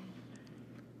spiritually.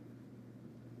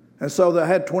 And so I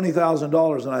had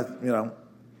 $20,000, and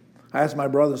I asked my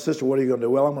brother and sister, what are you going to do?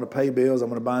 Well, I'm going to pay bills. I'm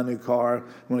going to buy a new car.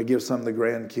 I'm going to give some to the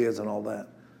grandkids and all that.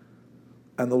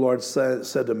 And the Lord said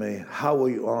to me, how will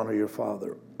you honor your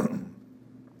father?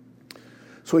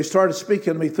 So he started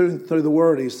speaking to me through the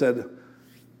word. He said,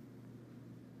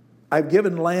 I've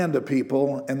given land to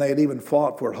people, and they had even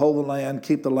fought for it. Hold the land,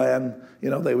 keep the land.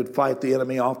 They would fight the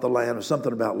enemy off the land or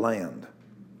something about land.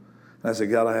 And I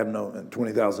said, God, I have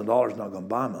 $20,000, not going to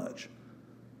buy much.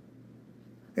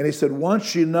 And he said,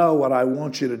 once you know what I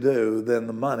want you to do, then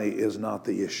the money is not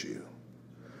the issue.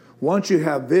 Once you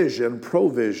have vision,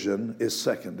 provision is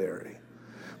secondary.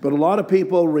 But a lot of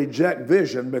people reject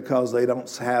vision because they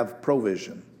don't have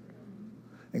provision.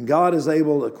 And God is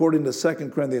able, according to 2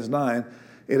 Corinthians 9,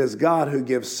 it is God who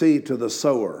gives seed to the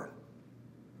sower.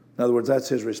 In other words, that's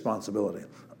his responsibility.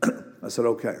 I said,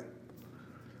 okay.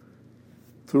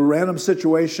 Through a random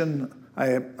situation,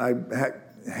 I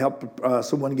helped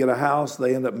someone get a house.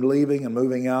 They end up leaving and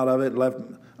moving out of it.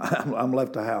 I'm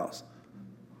left a house.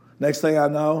 Next thing I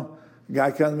know, a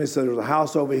guy comes to me and says, there's a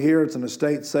house over here. It's an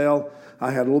estate sale. I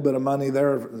had a little bit of money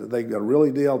there. They got a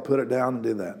really deal, put it down and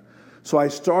did that. So I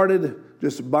started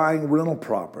just buying rental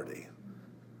property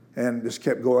and just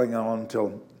kept going on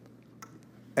until...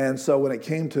 And so when it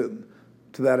came to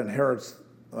that inheritance,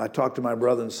 I talked to my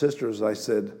brothers and sisters. I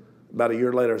said, about a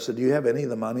year later, I said, do you have any of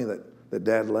the money that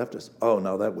Dad left us? Oh,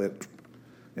 no, that went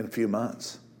in a few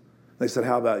months. They said,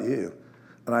 how about you?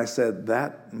 And I said,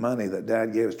 that money that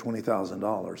Dad gave us,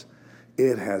 $20,000,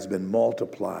 it has been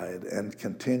multiplied and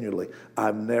continually.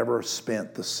 I've never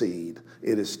spent the seed.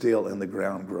 It is still in the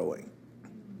ground growing.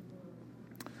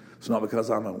 It's not because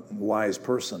I'm a wise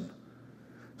person.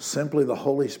 Simply the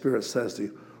Holy Spirit says to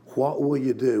you, what will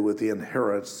you do with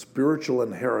the spiritual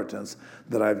inheritance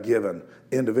that I've given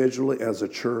individually as a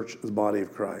church, as the body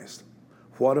of Christ?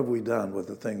 What have we done with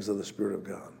the things of the Spirit of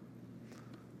God?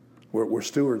 We're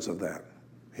stewards of that.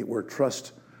 We're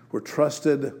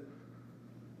trusted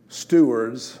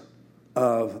stewards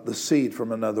of the seed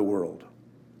from another world.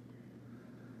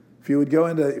 If you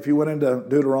went into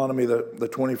Deuteronomy, the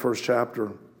 21st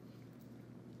chapter,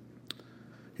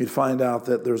 you'd find out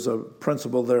that there's a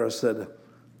principle there that said,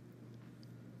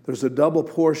 there's a double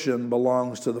portion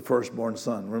belongs to the firstborn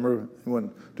son. Remember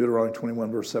when Deuteronomy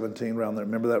 21, verse 17, around there?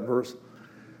 Remember that verse?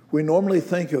 We normally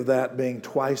think of that being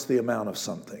twice the amount of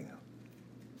something.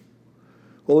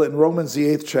 Well, in Romans, the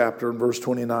 8th chapter, in verse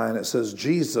 29, it says,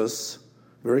 Jesus,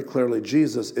 very clearly,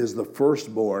 Jesus is the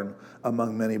firstborn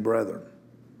among many brethren.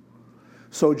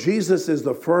 So Jesus is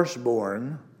the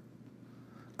firstborn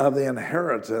of the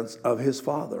inheritance of his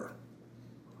Father.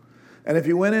 And if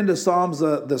you went into Psalms,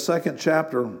 the 2nd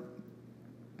chapter,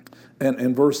 and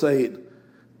in verse 8,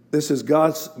 this is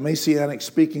God's messianic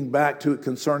speaking back to it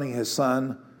concerning his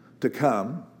Son to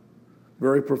come.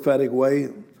 Very prophetic way,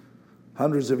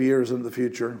 hundreds of years into the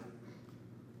future.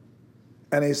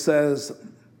 And he says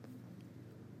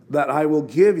that I will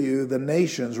give you the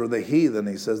nations, or the heathen,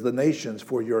 he says, the nations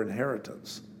for your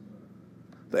inheritance.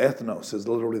 The ethnos is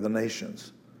literally the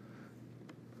nations.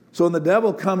 So when the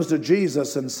devil comes to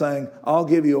Jesus and saying, I'll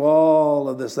give you all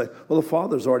of this thing, well, the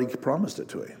Father's already promised it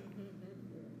to him.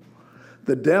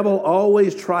 The devil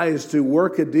always tries to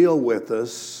work a deal with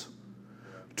us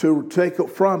to take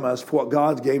from us what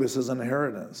God gave us as an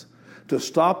inheritance, to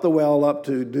stop the well up,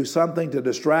 to do something to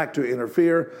distract, to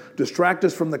interfere, distract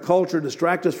us from the culture,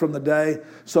 distract us from the day,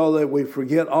 so that we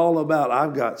forget all about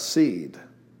I've got seed,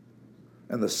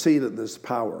 and the seed of this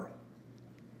power.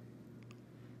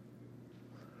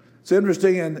 It's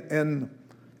interesting in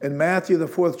Matthew, the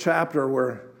 4th chapter,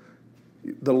 where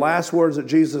the last words that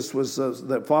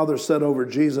that Father said over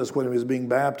Jesus when he was being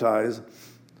baptized,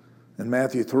 in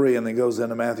Matthew 3, and then goes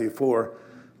into Matthew 4,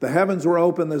 the heavens were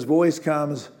open, this voice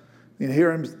comes, you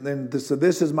hear him, and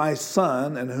this is my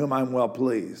Son in whom I'm well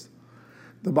pleased.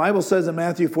 The Bible says in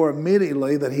Matthew 4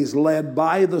 immediately that he's led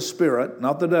by the Spirit,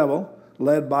 not the devil,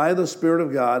 led by the Spirit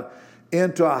of God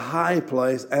into a high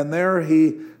place, and there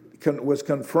he was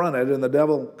confronted, and the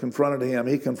devil confronted him.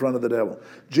 He confronted the devil.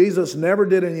 Jesus never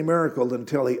did any miracle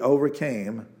until he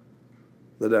overcame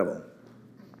the devil.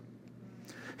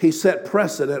 He set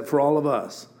precedent for all of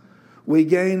us. We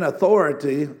gain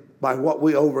authority by what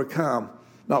we overcome,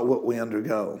 not what we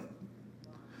undergo.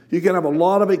 You can have a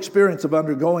lot of experience of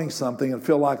undergoing something and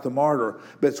feel like the martyr,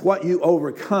 but it's what you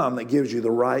overcome that gives you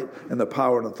the right and the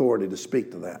power and authority to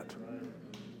speak to that.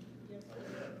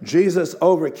 Jesus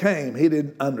overcame, he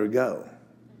didn't undergo.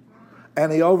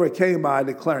 And he overcame by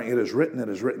declaring, it is written, it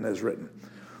is written, it is written.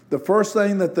 The first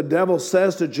thing that the devil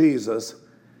says to Jesus,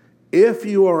 if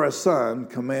you are a son,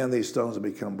 command these stones to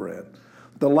become bread.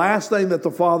 The last thing that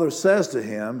the Father says to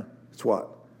him is what?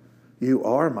 You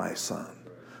are my son.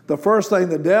 The first thing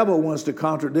the devil wants to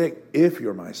contradict, if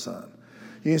you're my son.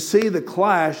 You see, the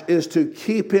clash is to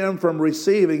keep him from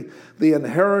receiving the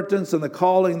inheritance and the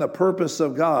calling, the purpose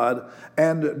of God,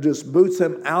 and just boots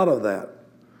him out of that.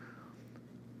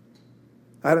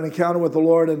 I had an encounter with the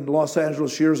Lord in Los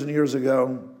Angeles years and years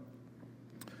ago,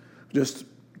 just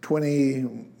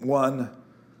 21.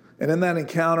 And in that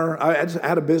encounter, I just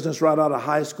had a business right out of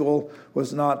high school,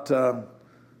 was not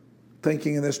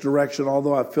thinking in this direction,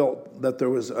 although I felt that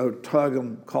there was a tug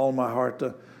and call in my heart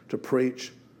to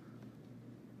preach.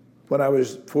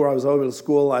 Before I was over to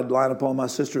school, I'd line up all my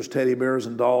sister's teddy bears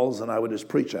and dolls, and I would just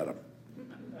preach at them.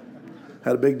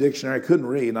 Had a big dictionary, couldn't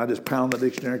read, and I just pounded the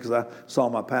dictionary because I saw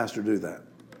my pastor do that.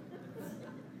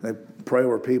 They pray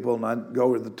over people, and I'd go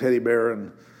over to the teddy bear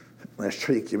and I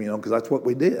shake him, because that's what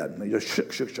we did. And he just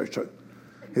shook.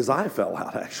 His eye fell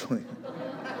out, actually.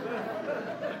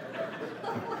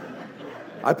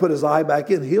 I put his eye back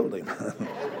in, healed him.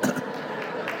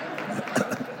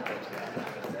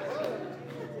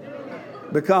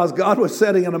 Because God was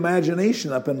setting an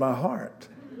imagination up in my heart.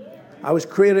 I was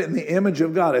created in the image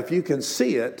of God. If you can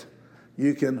see it,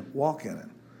 you can walk in it.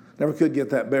 Never could get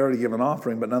that bear to give an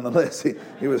offering, but nonetheless,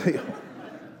 he was healed.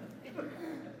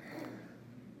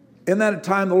 In that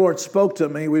time, the Lord spoke to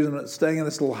me. We were staying in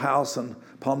this little house in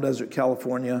Palm Desert,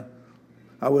 California.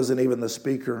 I wasn't even the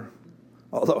speaker,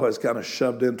 although I was kind of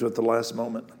shoved into it the last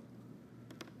moment.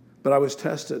 But I was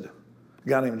tested. A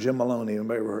guy named Jim Maloney,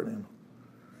 anybody ever heard of him?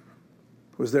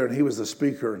 Was there, and he was the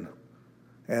speaker,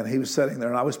 and he was sitting there,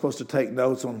 and I was supposed to take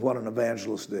notes on what an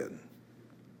evangelist did.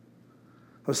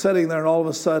 I was sitting there, and all of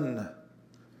a sudden,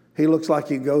 he looks like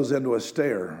he goes into a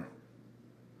stare.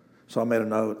 So I made a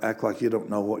note, act like you don't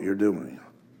know what you're doing.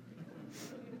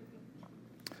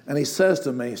 And he says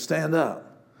to me, stand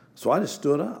up. So I just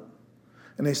stood up.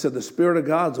 And he said, the Spirit of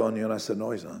God's on you. And I said,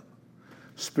 no, he's not.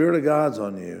 Spirit of God's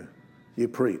on you. You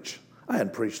preach. I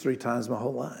hadn't preached 3 times my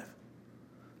whole life.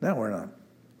 Now we're in a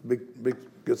big,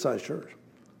 good-sized church.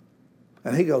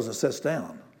 And he goes and sits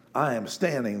down. I am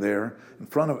standing there in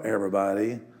front of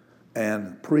everybody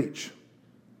and preach.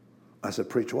 I said,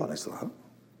 preach what? I said,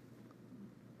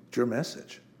 it's your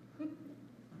message.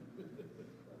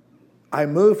 I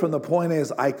moved from the point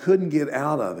is I couldn't get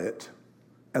out of it.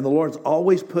 And the Lord's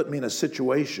always put me in a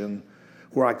situation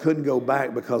where I couldn't go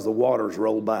back because the waters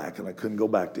rolled back and I couldn't go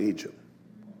back to Egypt.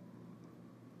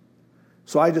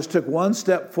 So I just took one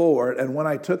step forward, and when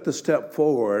I took the step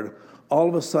forward, all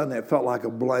of a sudden it felt like a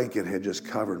blanket had just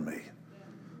covered me.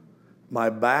 My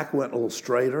back went a little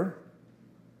straighter,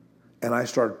 and I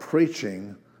started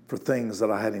preaching for things that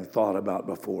I hadn't thought about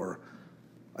before.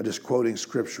 I just quoting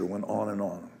scripture, went on and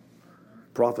on,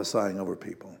 prophesying over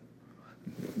people.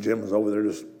 Jim was over there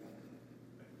just.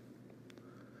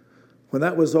 When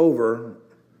that was over,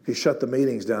 he shut the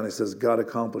meetings down. He says, God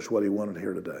accomplished what he wanted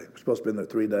here today. We're supposed to be in there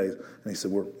 3 days. And he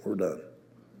said, we're done.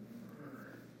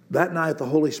 That night, the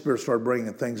Holy Spirit started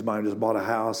bringing things by. I just bought a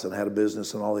house and had a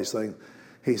business and all these things.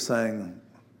 He's saying,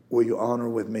 will you honor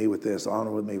with me with this,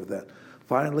 honor with me with that?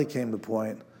 Finally came the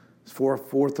point, it's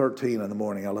 4:13 in the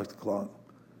morning. I looked at the clock.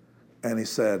 And he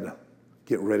said,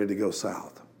 get ready to go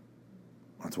south.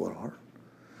 That's what I heard.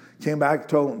 Came back,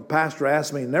 told, pastor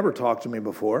asked me, never talked to me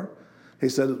before. He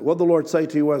said, what did the Lord say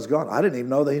to you when I was gone? I didn't even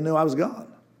know that he knew I was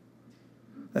gone.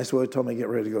 That's what he told me, get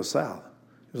ready to go south.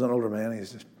 He was an older man. He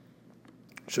just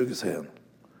shook his head.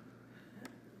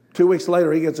 2 weeks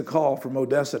later, he gets a call from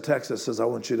Odessa, Texas, says, I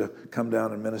want you to come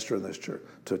down and minister in this church,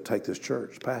 to take this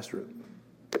church, pastor it.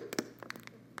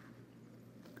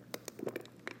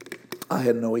 I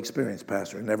had no experience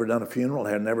pastoring. Never done a funeral.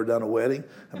 Had never done a wedding.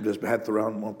 I've just had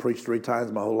to preach 3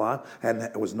 times my whole life.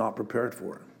 I was not prepared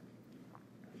for it.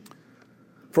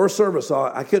 First service,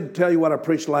 I couldn't tell you what I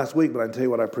preached last week, but I can tell you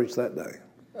what I preached that day.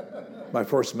 My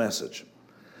first message.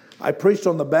 I preached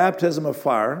on the baptism of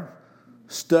fire,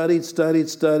 studied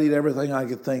everything I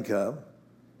could think of.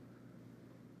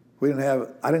 I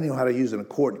didn't know how to use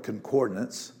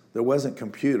concordance. There wasn't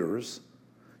computers.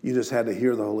 You just had to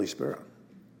hear the Holy Spirit.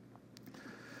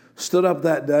 Stood up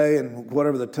that day and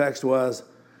whatever the text was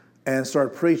and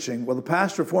started preaching. Well,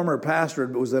 the former pastor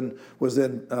was in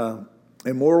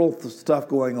immoral stuff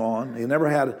going on.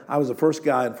 I was the first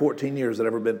guy in 14 years that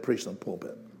ever been preached in the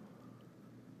pulpit.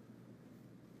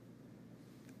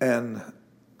 And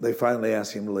they finally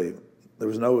asked him to leave.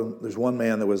 There's one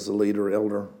man that was the leader,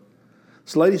 elder.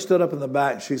 This lady stood up in the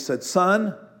back. She said,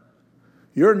 son,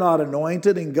 you're not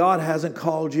anointed and God hasn't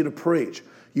called you to preach.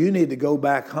 You need to go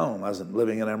back home. I was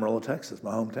living in Amarillo, Texas,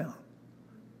 my hometown.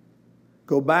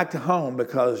 Go back to home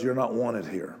because you're not wanted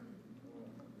here.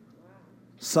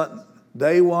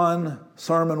 Day 1,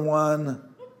 sermon 1.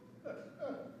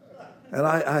 And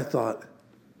I thought,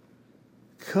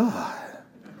 God,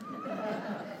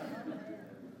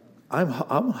 I'm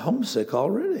homesick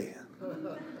already.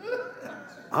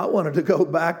 I wanted to go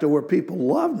back to where people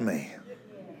loved me.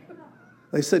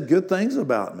 They said good things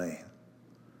about me.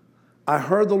 I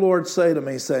heard the Lord say to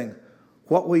me, saying,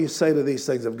 what will you say to these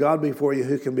things? If God be for you,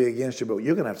 who can be against you? But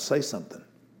you're going to have to say something.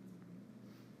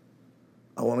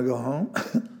 I want to go home.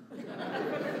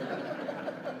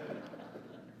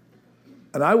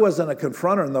 And I wasn't a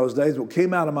confronter in those days. What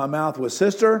came out of my mouth was,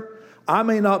 sister, I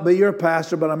may not be your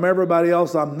pastor, but I'm everybody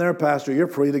else. I'm their pastor. You're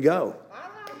free to go.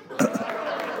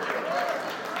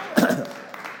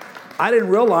 I didn't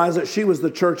realize that she was the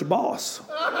church boss.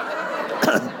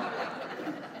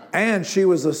 And she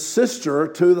was a sister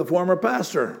to the former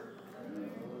pastor.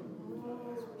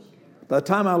 By the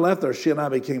time I left there, she and I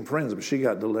became friends, but she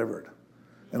got delivered.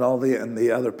 And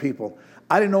the other people.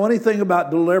 I didn't know anything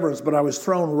about deliverance, but I was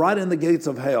thrown right in the gates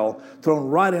of hell, thrown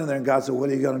right in there, and God said,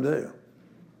 what are you going to do?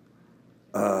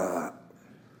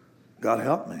 God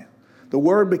help me. The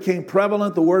word became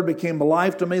prevalent. The word became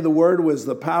life to me. The word was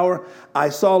the power. I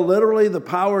saw literally the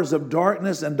powers of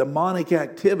darkness and demonic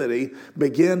activity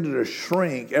begin to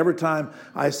shrink every time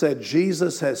I said,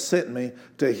 Jesus has sent me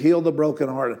to heal the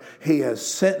brokenhearted. He has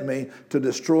sent me to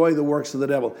destroy the works of the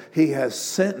devil. He has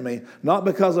sent me, not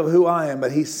because of who I am,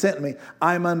 but he sent me.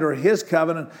 I'm under his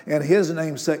covenant and his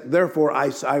namesake. Therefore,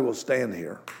 I will stand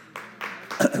here.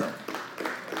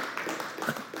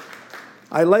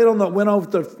 I laid on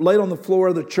the floor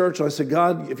of the church. And I said,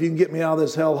 God, if you can get me out of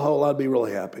this hellhole, I'd be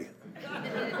really happy.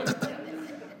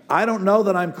 I don't know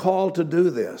that I'm called to do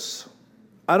this.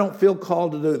 I don't feel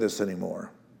called to do this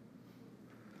anymore.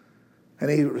 And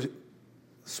he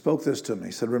spoke this to me.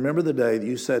 He said, remember the day that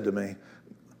you said to me,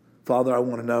 Father, I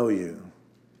want to know you.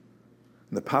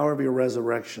 And the power of your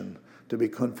resurrection to be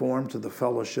conformed to the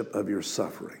fellowship of your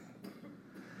suffering.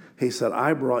 He said,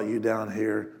 I brought you down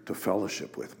here to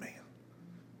fellowship with me.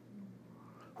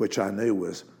 Which I knew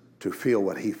was to feel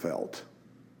what he felt.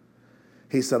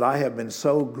 He said, I have been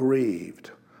so grieved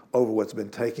over what's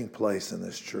been taking place in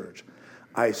this church.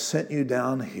 I sent you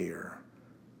down here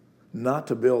not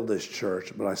to build this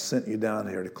church, but I sent you down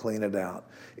here to clean it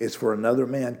out. It's for another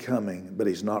man coming, but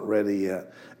he's not ready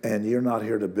yet. And you're not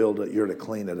here to build it, you're to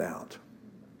clean it out.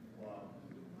 Wow.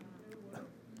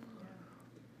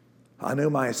 I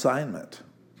knew my assignment.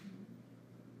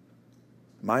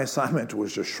 My assignment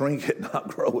was to shrink it, not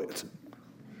grow it.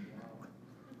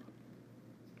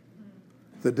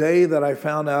 The day that I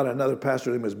found out another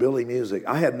pastor's name was Billy Music,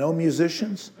 I had no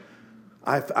musicians.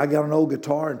 I got an old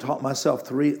guitar and taught myself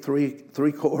three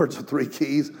chords or three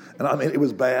keys, and I mean, it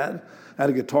was bad. I had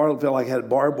a guitar that felt like it had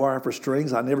barbed wire for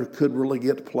strings. I never could really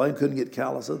get to play, couldn't get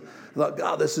calluses. I thought,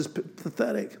 God, this is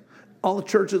pathetic. All the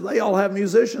churches, they all have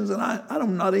musicians, and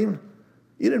I'm not even,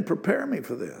 you didn't prepare me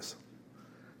for this.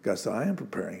 God said, I am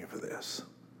preparing you for this.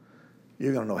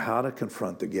 You're going to know how to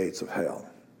confront the gates of hell.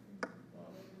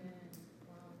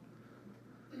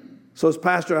 So as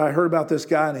pastor, I heard about this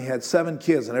guy, and he had 7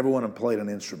 kids, and every one of them played an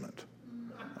instrument.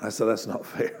 I said, that's not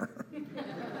fair.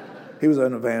 He was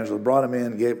an evangelist, brought him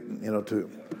in, gave, to.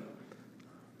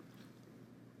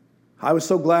 I was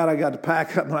so glad I got to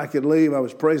pack up and I could leave. I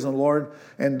was praising the Lord,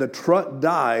 and the truck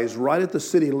dies right at the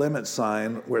city limit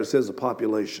sign where it says the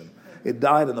population. It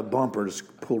died in the bumper,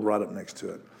 just pulled right up next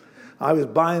to it. I was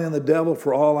buying in the devil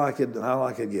for all I could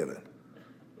give it.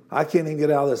 I can't even get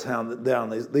out of this down.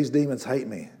 These demons hate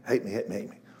me.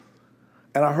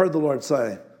 And I heard the Lord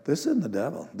say, this isn't the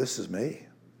devil. This is me.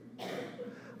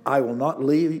 I will not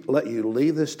let you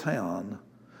leave this town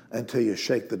until you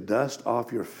shake the dust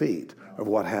off your feet of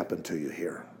what happened to you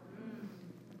here.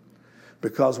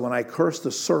 Because when I cursed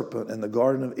the serpent in the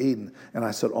Garden of Eden, and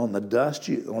I said, on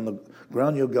the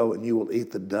ground you'll go, and you will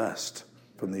eat the dust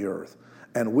from the earth.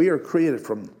 And we are created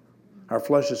our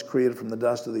flesh is created from the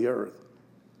dust of the earth.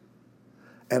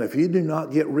 And if you do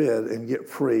not get rid and get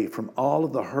free from all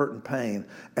of the hurt and pain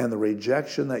and the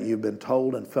rejection that you've been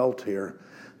told and felt here,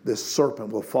 this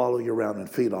serpent will follow you around and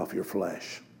feed off your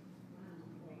flesh.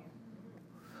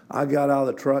 I got out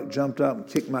of the truck, jumped up, and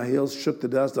kicked my heels, shook the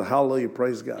dust, and hallelujah,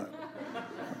 praise God.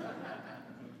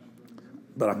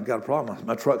 But I've got a problem.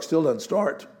 My truck still doesn't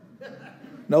start.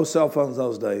 No cell phones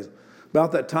those days.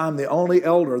 About that time, the only guy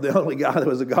that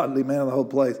was a godly man in the whole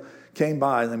place, came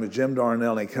by. His name was Jim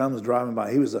Darnell, and he comes driving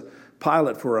by. He was a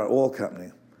pilot for an oil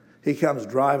company. He comes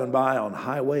driving by on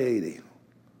Highway 80.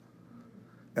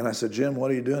 And I said, Jim,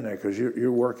 what are you doing there? Because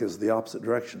your work is the opposite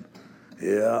direction.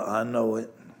 Yeah, I know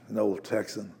it, an old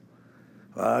Texan.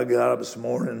 I got up this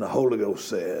morning and the Holy Ghost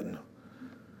said,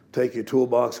 take your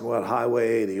toolbox and go out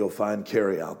Highway 80. You'll find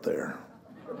Kerry out there.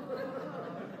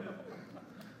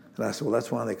 And I said, well,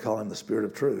 that's why they call him the Spirit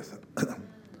of Truth.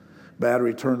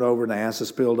 Battery turned over and acid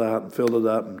spilled out and filled it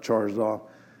up and charged off.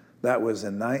 That was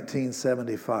in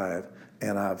 1975,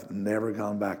 and I've never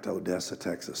gone back to Odessa,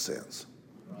 Texas since.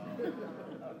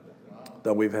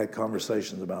 Though we've had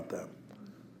conversations about that.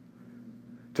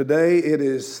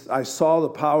 Today I saw the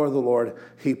power of the Lord.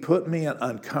 He put me in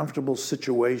uncomfortable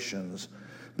situations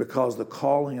because the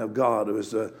calling of God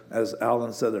was, as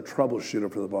Alan said, a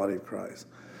troubleshooter for the body of Christ.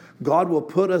 God will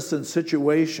put us in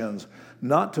situations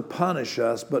not to punish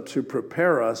us, but to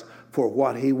prepare us for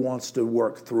what he wants to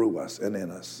work through us and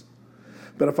in us.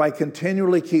 But if I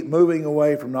continually keep moving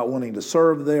away from not wanting to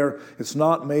serve there, it's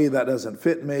not me, that doesn't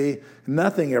fit me,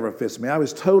 nothing ever fits me. I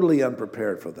was totally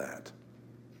unprepared for that.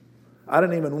 I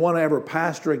didn't even want to ever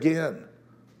pastor again.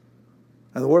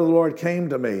 And the word of the Lord came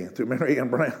to me through Mary Ann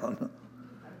Brown.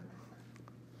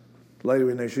 The lady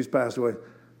we knew, she's passed away.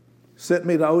 Sent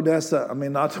me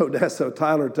to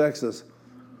Tyler, Texas.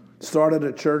 Started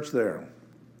a church there.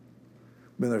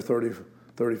 Been there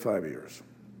 35 years.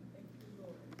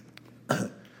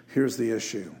 Here's the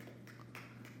issue.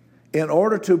 In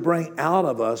order to bring out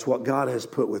of us what God has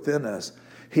put within us,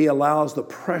 He allows the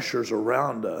pressures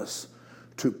around us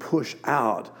to push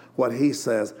out what He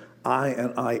says, I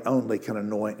and I only can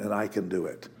anoint and I can do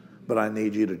it. But I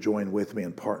need you to join with me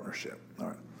in partnership. All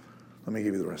right, let me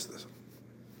give you the rest of this.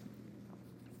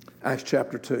 Acts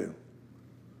chapter 2.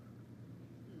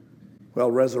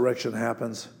 Well, resurrection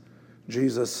happens.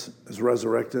 Jesus is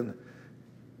resurrected.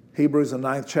 Hebrews, the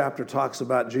 9th chapter, talks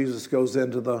about Jesus goes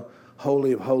into the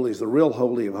Holy of Holies, the real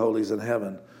Holy of Holies in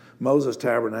heaven. Moses'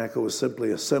 tabernacle was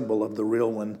simply a symbol of the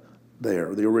real one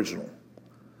there, the original.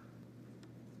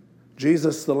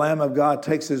 Jesus, the Lamb of God,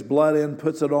 takes His blood in,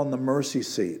 puts it on the mercy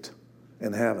seat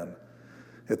in heaven.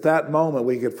 At that moment,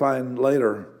 we could find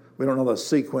later, we don't know the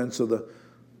sequence or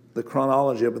the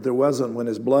chronology, but there wasn't, when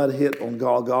His blood hit on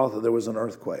Golgotha, there was an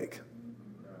earthquake.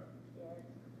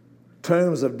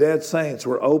 Tombs of dead saints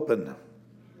were opened. Do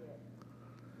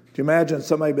you imagine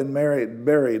somebody been married,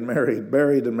 buried,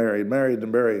 buried and married, married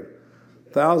and buried,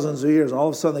 thousands of years, and all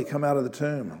of a sudden they come out of the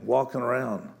tomb, walking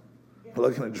around,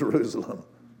 looking at Jerusalem.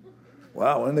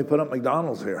 Wow, when did they put up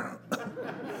McDonald's here?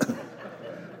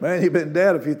 Man, you've been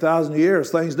dead a few thousand years.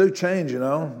 Things do change, you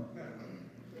know.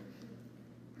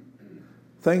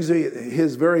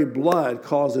 His very blood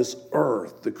causes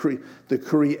earth, the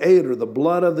creator, the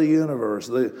blood of the universe,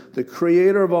 the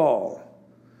creator of all,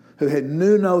 who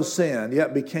knew no sin,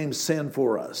 yet became sin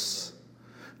for us,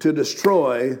 to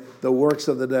destroy the works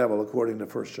of the devil, according to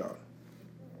 1 John.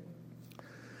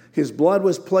 His blood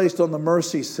was placed on the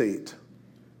mercy seat.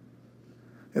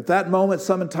 At that moment,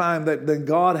 sometime, then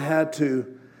God had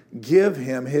to give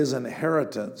him his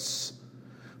inheritance,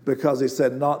 because he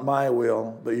said, not my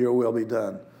will, but your will be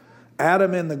done.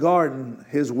 Adam in the garden,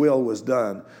 his will was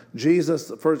done.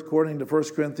 Jesus, according to 1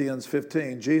 Corinthians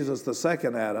 15, Jesus, the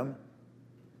second Adam,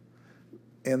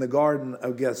 in the Garden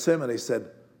of Gethsemane, said,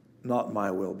 not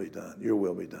my will be done, your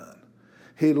will be done.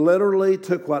 He literally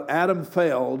took what Adam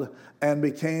failed and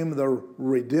became the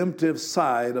redemptive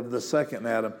side of the second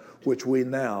Adam, which we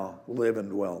now live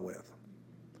and dwell with.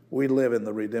 We live in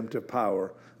the redemptive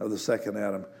power of the second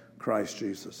Adam, Christ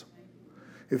Jesus.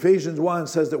 Ephesians 1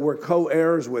 says that we're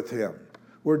co-heirs with him.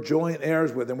 We're joint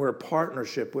heirs with him. We're a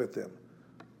partnership with him.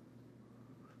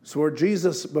 So where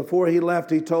Jesus, before he left,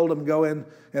 he told him, go in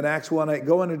Acts 1:8,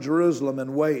 go into Jerusalem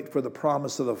and wait for the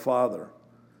promise of the Father.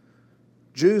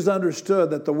 Jews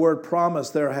understood that the word promise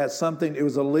there had something, it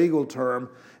was a legal term,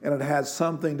 and it had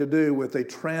something to do with a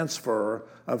transfer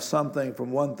of something from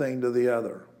one thing to the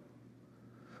other.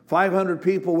 500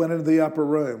 people went into the upper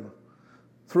room.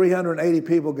 380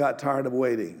 people got tired of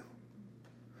waiting.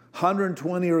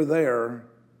 120 are there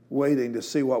waiting to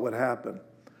see what would happen.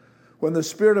 When the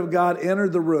Spirit of God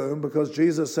entered the room, because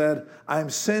Jesus said, I'm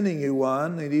sending you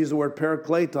one, and he used the word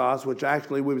parakletos, which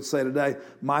actually we would say today,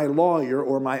 my lawyer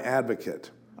or my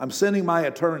advocate. I'm sending my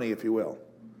attorney, if you will.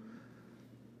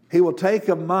 He will take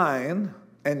of mine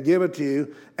and give it to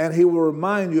you, and he will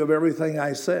remind you of everything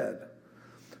I said.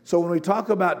 So when we talk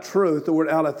about truth, the word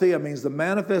aletheia means the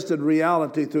manifested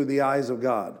reality through the eyes of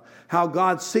God. How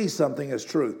God sees something as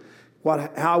truth.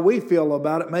 How we feel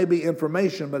about it may be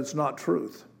information, but it's not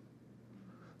truth.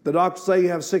 The doctors say you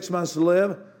have 6 months to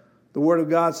live. The Word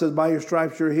of God says, by your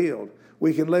stripes you're healed.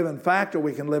 We can live in fact or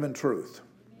we can live in truth.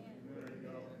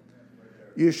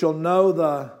 You shall know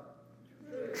the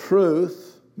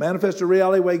truth, manifested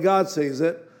reality the way God sees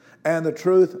it, and the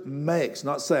truth makes,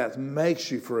 not sets,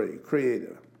 makes you free,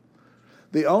 creative.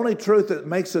 The only truth that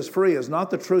makes us free is not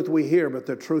the truth we hear, but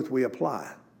the truth we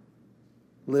apply.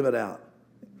 Live it out.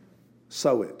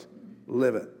 Sow it.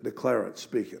 Live it. Declare it.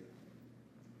 Speak it.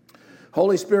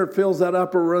 Holy Spirit fills that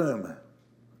upper room.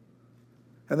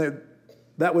 And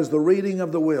that was the reading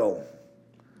of the will.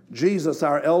 Jesus,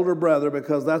 our elder brother,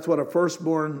 because that's what a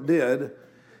firstborn did,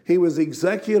 he was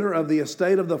executor of the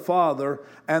estate of the father,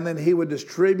 and then he would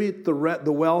distribute the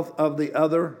wealth of the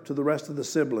other to the rest of the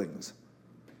siblings.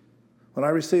 When I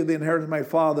received the inheritance of my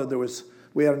father,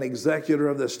 we had an executor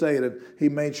of the estate, and he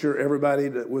made sure everybody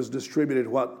was distributed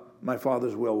what my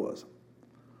father's will was.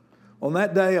 On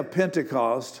that day of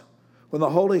Pentecost, when the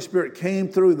Holy Spirit came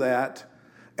through that,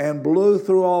 and blew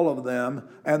through all of them,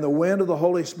 and the wind of the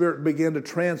Holy Spirit began to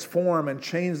transform and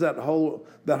change that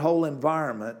whole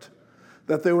environment,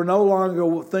 that they were no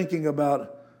longer thinking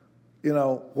about,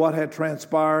 what had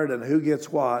transpired and who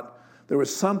gets what. There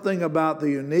was something about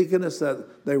the uniqueness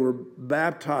that they were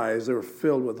baptized, they were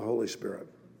filled with the Holy Spirit.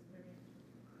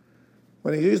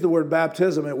 When he used the word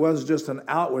baptism, it wasn't just an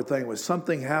outward thing. It was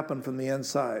something happened from the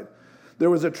inside.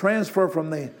 There was a transfer from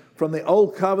the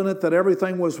old covenant, that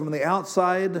everything was from the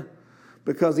outside,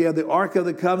 because he had the Ark of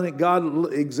the Covenant.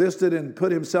 God existed and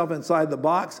put himself inside the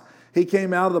box. He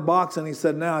came out of the box and he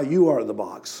said, now you are the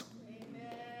box.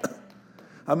 Amen.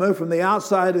 I moved from the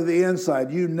outside to the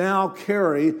inside. You now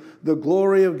carry the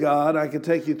glory of God. I can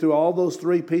take you through all those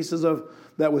three pieces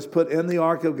that was put in the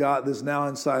Ark of God that's now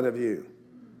inside of you.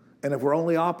 And if we're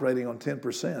only operating on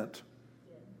 10%,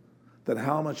 then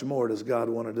how much more does God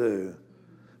want to do?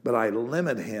 But I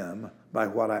limit him by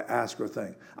what I ask or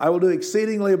think. I will do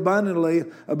exceedingly abundantly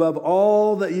above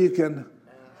all that you can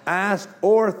ask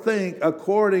or think,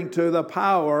 according to the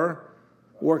power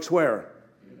works where?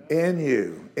 In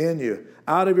you. In you.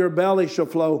 Out of your belly shall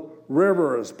flow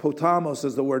rivers. Potamos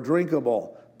is the word,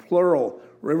 drinkable, plural.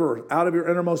 River out of your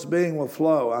innermost being will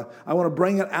flow. I want to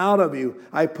bring it out of you.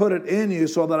 I put it in you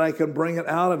so that I can bring it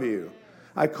out of you.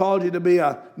 I called you to be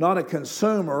not a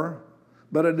consumer,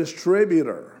 but a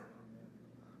distributor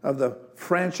of the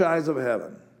franchise of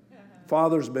heaven,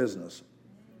 Father's business.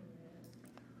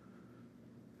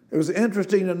 It was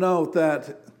interesting to note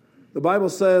that the Bible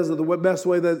says that the best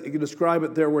way that you can describe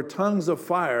it, there were tongues of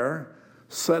fire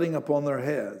setting upon their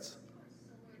heads.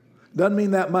 Doesn't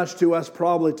mean that much to us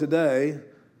probably today,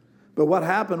 but what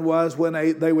happened was when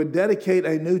they would dedicate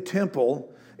a new temple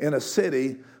in a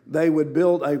city, they would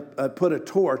put a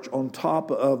torch on top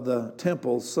of the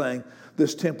temple saying,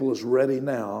 this temple is ready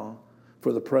now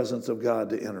for the presence of God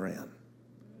to enter in.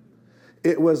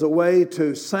 It was a way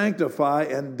to sanctify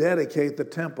and dedicate the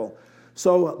temple.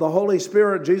 So the Holy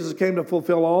Spirit, Jesus came to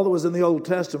fulfill all that was in the Old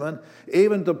Testament,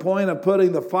 even to the point of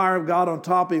putting the fire of God on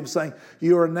top of him, saying,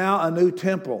 you are now a new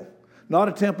temple. Not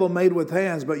a temple made with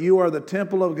hands, but you are the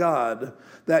temple of God,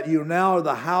 that you now are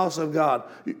the house of God.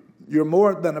 You're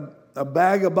more than a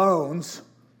bag of bones.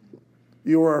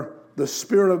 You are the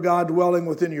Spirit of God dwelling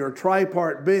within your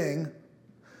tripart being,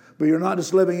 but you're not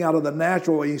just living out of the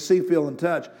natural way you see, feel, and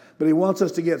touch, but he wants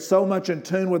us to get so much in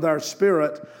tune with our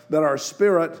spirit that our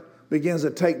spirit begins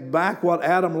to take back what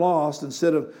Adam lost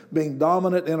instead of being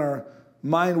dominant in our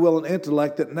mind, will, and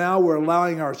intellect, that now we're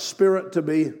allowing our spirit to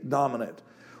be dominant.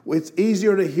 It's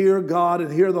easier to hear God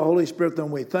and hear the Holy Spirit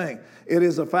than we think. It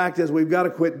is a fact is we've got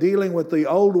to quit dealing with the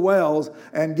old wells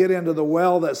and get into the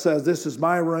well that says, this is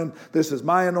my room, this is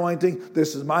my anointing,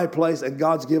 this is my place, and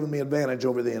God's given me advantage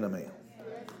over the enemy.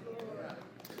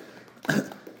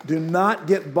 Do not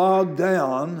get bogged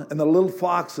down in the little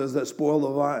foxes that spoil the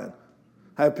vine.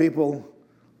 I have people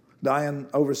dying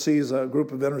overseas, a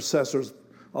group of intercessors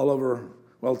all over,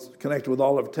 well, it's connected with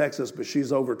all of Texas, but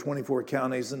she's over 24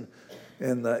 counties in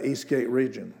the Eastgate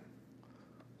region.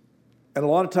 And a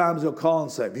lot of times they'll call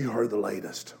and say, have you heard the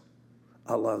latest?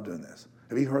 I love doing this.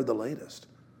 Have you heard the latest?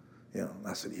 And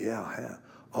I said, yeah, I have.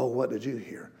 Oh, what did you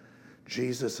hear?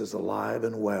 Jesus is alive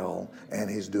and well, and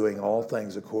he's doing all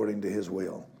things according to his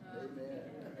will.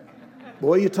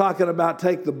 Boy, you're talking about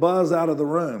take the buzz out of the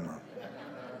room.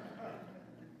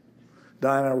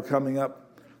 Diane and I were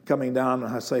coming down,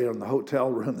 and I say in the hotel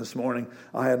room this morning,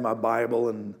 I had my Bible,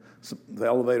 and the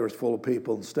elevator was full of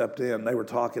people, and stepped in. They were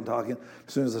talking. As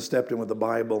soon as I stepped in with the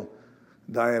Bible,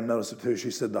 Diane noticed it too.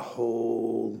 She said the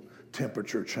whole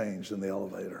temperature changed in the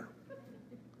elevator.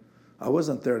 I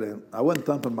wasn't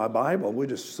thumping my Bible. We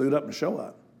just suit up and show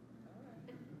up.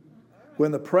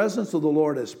 When the presence of the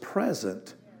Lord is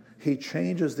present, he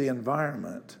changes the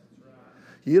environment.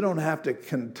 You don't have to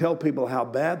tell people how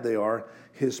bad they are.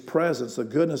 His presence, the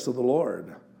goodness of the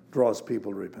Lord, draws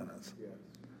people to repentance.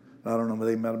 I don't know,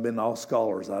 they might have been all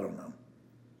scholars. I don't know.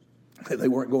 They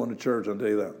weren't going to church, I'll tell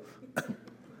you that.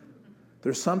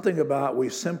 There's something about we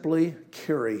simply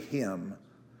carry him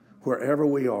wherever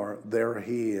we are. There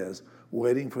he is,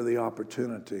 waiting for the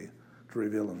opportunity to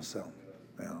reveal himself.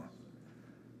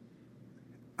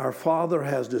 Our Father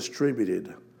has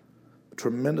distributed a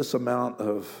tremendous amount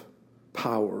of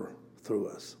power through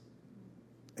us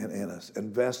and in us,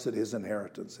 invested his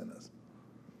inheritance in us.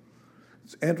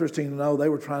 It's interesting to know they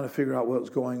were trying to figure out what was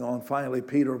going on. Finally,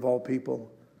 Peter, of all people,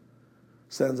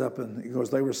 stands up and he goes,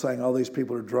 they were saying all these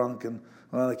people are drunk, and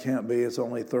well, they can't be. It's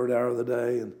only third hour of the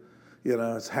day, and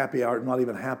it's happy hour, not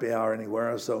even happy hour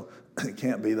anywhere, so it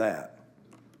can't be that.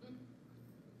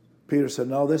 Peter said,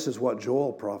 no, this is what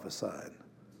Joel prophesied.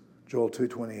 Joel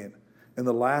 2:28. In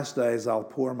the last days, I'll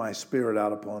pour my Spirit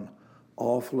out upon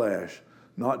all flesh,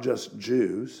 not just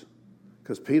Jews,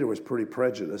 because Peter was pretty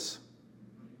prejudiced.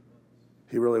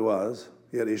 He really was.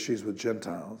 He had issues with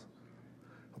Gentiles.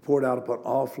 I'll pour it out upon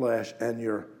all flesh, and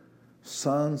your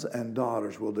sons and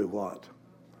daughters will do what?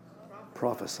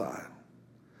 Prophesy.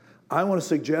 I want to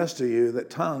suggest to you that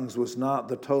tongues was not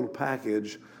the total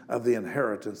package of the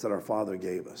inheritance that our Father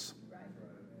gave us.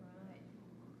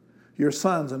 Your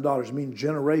sons and daughters mean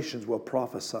generations will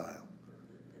prophesy.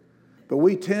 But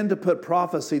we tend to put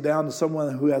prophecy down to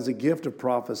someone who has a gift of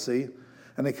prophecy,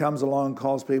 and he comes along,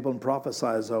 calls people, and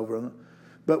prophesies over them.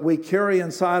 But we carry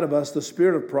inside of us the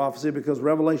spirit of prophecy, because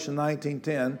Revelation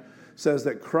 19:10 says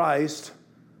that Christ,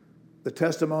 the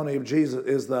testimony of Jesus,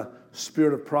 is the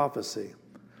spirit of prophecy.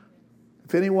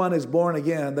 If anyone is born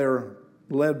again, they're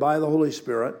led by the Holy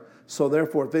Spirit. So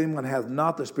therefore, if anyone hath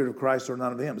not the Spirit of Christ, or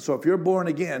none of him. So if you're born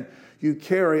again, you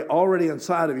carry already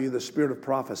inside of you the spirit of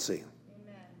prophecy.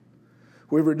 Amen.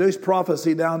 We've reduced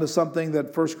prophecy down to something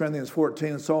that 1 Corinthians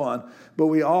 14 and so on. But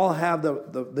we all have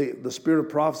the spirit of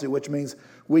prophecy, which means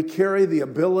we carry the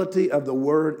ability of the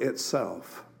word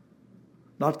itself.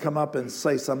 Not come up and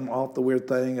say some off the weird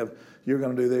thing of you're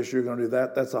going to do this, you're going to do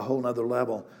that. That's a whole other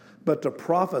level. But to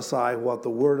prophesy what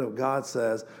the Word of God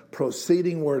says,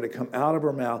 proceeding word to come out of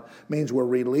our mouth, means we're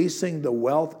releasing the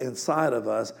wealth inside of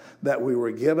us that we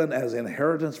were given as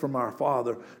inheritance from our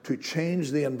Father to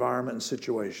change the environment and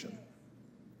situation.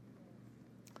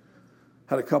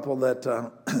 Had a couple that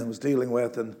I was dealing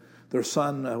with, and their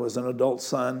son was an adult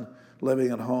son living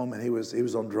at home, and he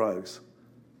was on drugs.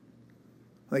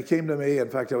 They came to me. In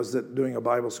fact, I was doing a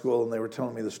Bible school, and they were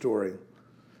telling me the story.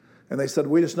 And they said,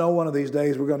 we just know one of these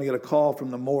days we're going to get a call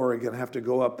from the morgue and have to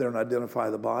go up there and identify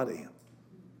the body.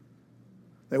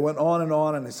 They went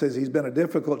on, and he says he's been a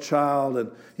difficult child,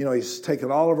 and, he's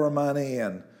taken all of our money,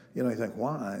 and, you think,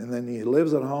 why? And then he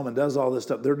lives at home and does all this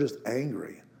stuff. They're just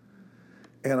angry.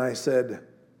 And I said,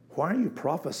 why are you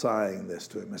prophesying this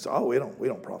to him? I said, we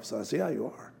don't prophesy. I said, yeah, you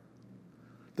are.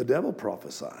 The devil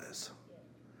prophesies.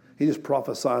 He just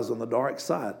prophesies on the dark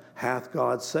side. Hath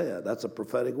God said. That's a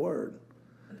prophetic word.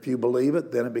 If you believe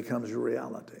it, then it becomes your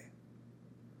reality.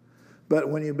 But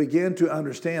when you begin to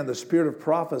understand the spirit of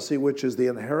prophecy, which is the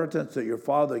inheritance that your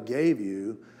Father gave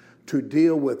you to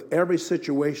deal with every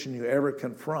situation you ever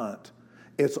confront,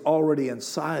 it's already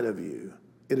inside of you.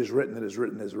 It is written, it is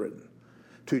written, it is written.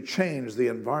 To change the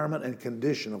environment and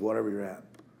condition of whatever you're at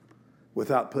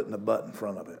without putting a butt in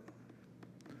front of it.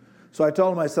 So I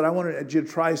told him, I said, I wanted you to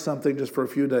try something just for a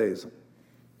few days.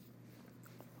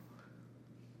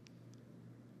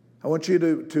 I want you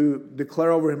to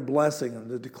declare over him blessing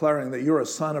and declaring that you're a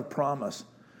son of promise.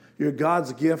 You're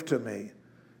God's gift to me.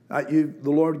 The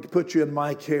Lord put you in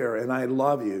my care, and I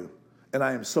love you, and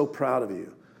I am so proud of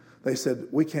you. They said,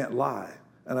 we can't lie.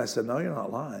 And I said, no, you're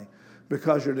not lying,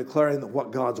 because you're declaring that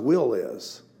what God's will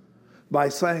is. By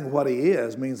saying what he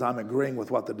is means I'm agreeing with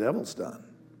what the devil's done.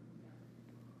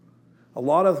 A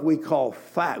lot of we call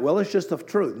fact. Well, it's just the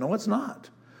truth. No, it's not.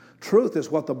 Truth is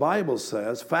what the Bible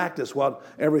says. Fact is what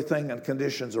everything and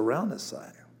conditions around us say.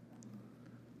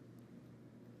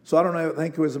 So I don't know, I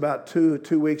think it was about two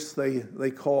weeks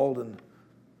they called and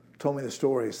told me the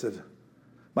story. He said,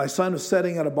 my son was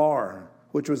sitting at a bar,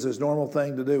 which was his normal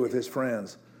thing to do with his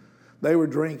friends. They were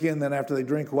drinking, then after they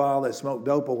drink a while, they smoke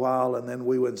dope a while, and then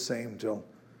we wouldn't see him till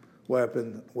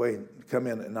come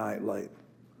in at night late.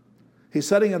 He's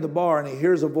sitting at the bar, and he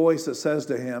hears a voice that says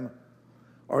to him,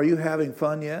 are you having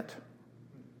fun yet?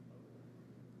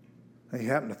 And he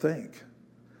happened to think.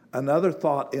 Another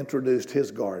thought introduced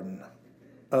his garden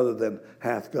other than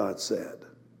hath God said.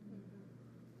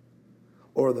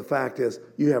 Or the fact is,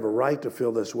 you have a right to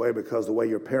feel this way because the way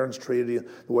your parents treated you,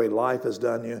 the way life has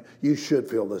done you, you should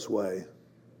feel this way.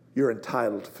 You're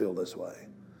entitled to feel this way.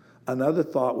 Another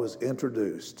thought was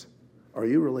introduced. Are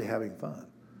you really having fun?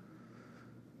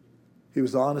 He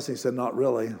was honest. He said, not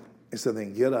really. He said,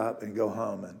 then get up and go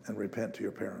home and repent to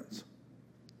your parents.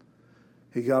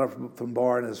 He got up from the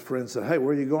bar, and his friend said, hey,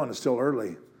 where are you going? It's still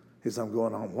early. He said, I'm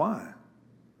going home. Why?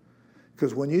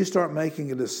 Because when you start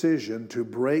making a decision to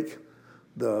break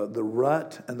the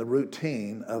rut and the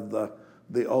routine of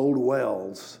the old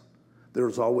wells,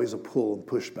 there's always a pull and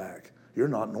pushback. You're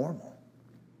not normal.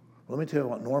 Let me tell you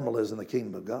what normal is in the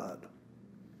kingdom of God.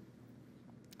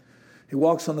 He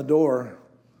walks on the door,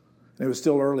 and it was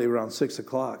still early, around 6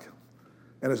 o'clock.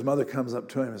 And his mother comes up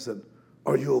to him and said,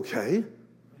 are you okay?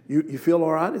 You feel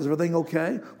all right? Is everything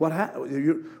okay? What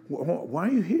happened? Why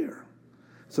are you here?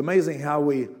 It's amazing how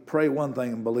we pray one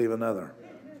thing and believe another.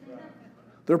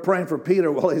 They're praying for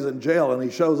Peter while he's in jail, and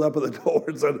he shows up at the door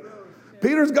and said,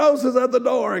 Peter's ghost is at the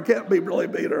door. It can't be really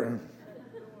Peter.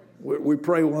 We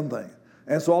pray one thing.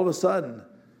 And so all of a sudden,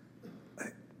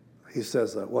 he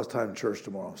says, what's time church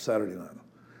tomorrow? Saturday night.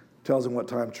 Tells him what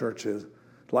time church is.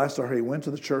 Last I heard, he went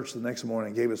to the church the next morning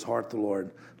and gave his heart to the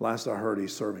Lord. Last I heard,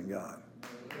 he's serving God.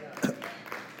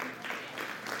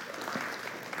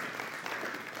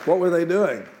 What were they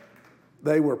doing?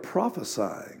 They were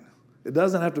prophesying. It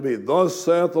doesn't have to be, thus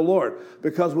saith the Lord,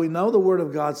 because we know the Word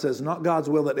of God says, not God's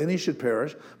will that any should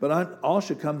perish, but all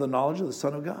should come to the knowledge of the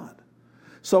Son of God.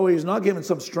 So he's not giving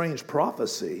some strange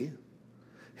prophecy.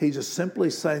 He's just simply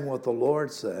saying what the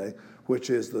Lord say,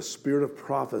 which is the spirit of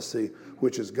prophecy,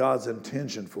 which is God's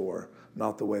intention for,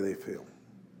 not the way they feel.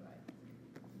 Amen.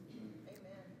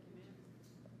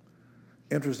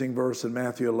 Interesting verse in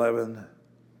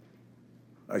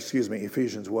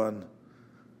Ephesians 1,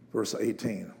 verse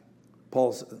 18.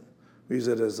 Paul uses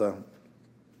it as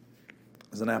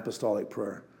an apostolic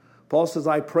prayer. Paul says,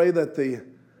 I pray that the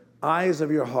eyes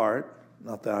of your heart,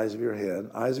 not the eyes of your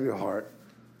head, eyes of your heart,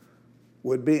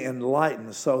 would be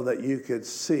enlightened so that you could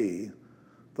see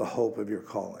the hope of your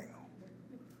calling.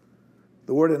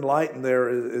 The word enlightened there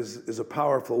is a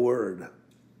powerful word.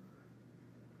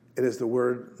 It is the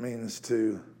word means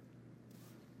to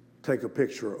take a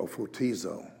picture, of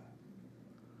photizo.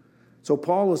 So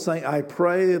Paul was saying, I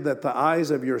pray that the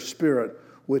eyes of your spirit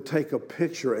would take a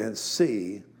picture and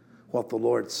see what the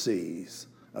Lord sees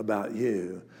about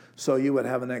you, so you would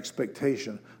have an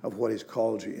expectation of what he's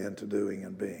called you into doing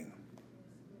and being.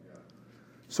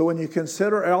 So when you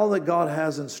consider all that God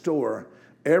has in store,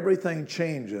 everything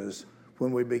changes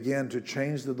when we begin to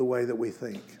change the way that we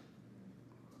think.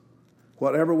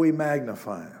 Whatever we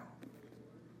magnify,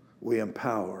 we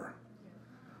empower.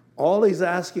 All he's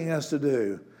asking us to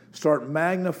do, start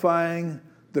magnifying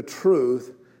the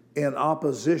truth in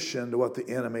opposition to what the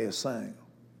enemy is saying.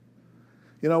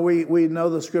 You know, we know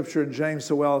the scripture in James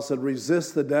so well. It said,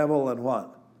 resist the devil and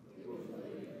what?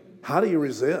 How do you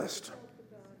resist?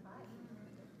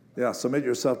 Yeah, submit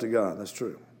yourself to God. That's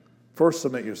true. First,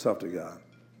 submit yourself to God.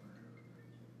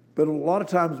 But a lot of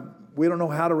times, we don't know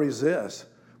how to resist.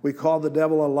 We call the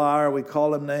devil a liar. We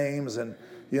call him names and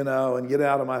get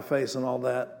out of my face and all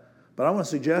that. But I want to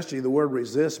suggest to you the word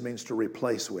resist means to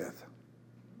replace with.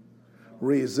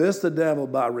 Resist the devil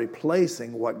by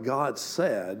replacing what God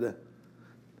said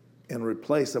in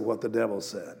replace of what the devil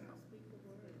said.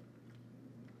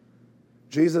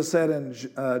 Jesus said in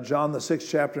John the 6th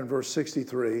chapter and verse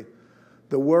 63,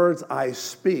 the words I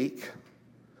speak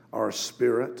are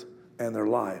spirit and they're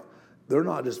life. They're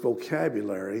not just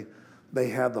vocabulary. They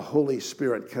have the Holy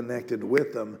Spirit connected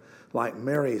with them. Like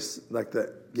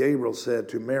Gabriel said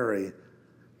to Mary,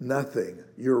 nothing.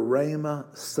 Your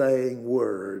Rhema saying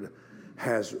word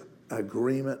has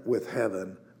agreement with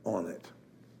heaven on it.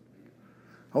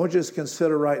 I want you to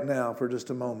consider right now for just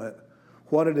a moment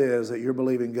what it is that you're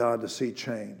believing God to see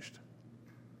changed.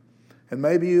 And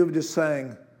maybe you're just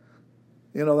saying,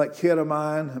 that kid of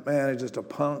mine, man, is just a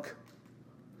punk.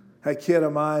 That kid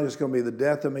of mine is going to be the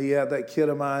death of me yet. That kid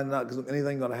of mine, not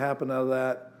anything going to happen out of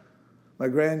that. My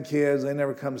grandkids, they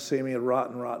never come to see me.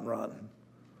 Rotten.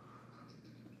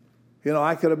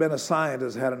 I could have been a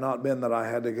scientist had it not been that I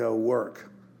had to go work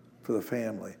for the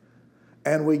family.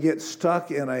 And we get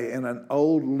stuck in an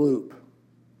old loop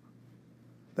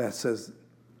that says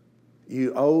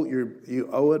you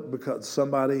owe it because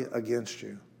somebody against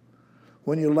you.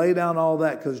 When you lay down all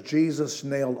that, because Jesus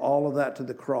nailed all of that to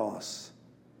the cross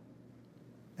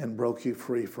and broke you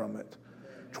free from it.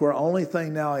 To where only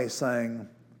thing now he's saying,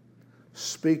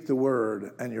 speak the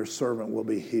word and your servant will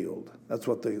be healed. That's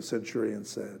what the centurion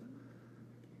said.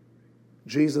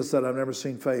 Jesus said, I've never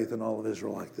seen faith in all of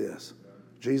Israel like this.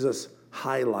 Jesus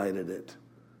highlighted it.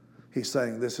 He's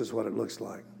saying, this is what it looks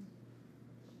like.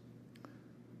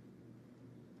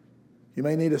 You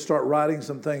may need to start writing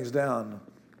some things down,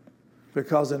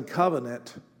 because in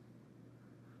covenant,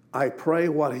 I pray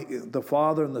what the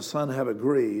Father and the Son have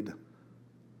agreed,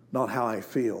 not how I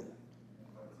feel.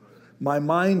 My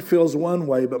mind feels one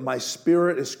way, but my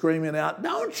spirit is screaming out,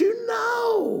 don't you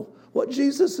know what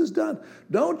Jesus has done?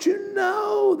 Don't you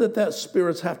know that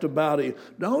spirits have to bow to you?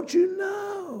 Don't you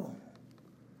know?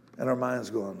 And our mind's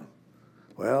going,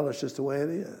 well, it's just the way it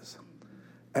is.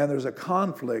 And there's a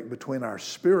conflict between our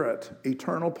spirit,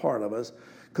 eternal part of us,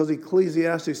 because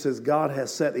Ecclesiastes says God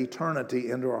has set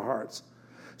eternity into our hearts.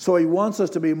 So he wants us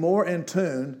to be more in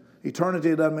tune.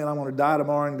 Eternity doesn't mean I'm going to die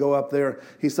tomorrow and go up there.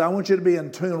 He said, I want you to be in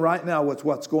tune right now with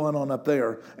what's going on up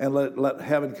there and let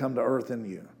heaven come to earth in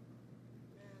you.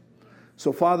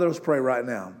 So Father, let's pray right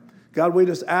now. God, we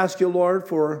just ask you, Lord,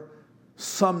 for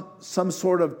some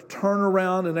sort of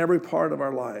turnaround in every part of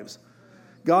our lives.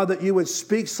 God, that you would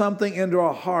speak something into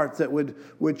our heart that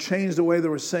would change the way that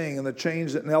we're seeing and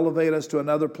change it and elevate us to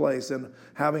another place and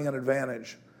having an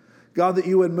advantage. God, that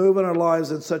you would move in our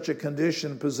lives in such a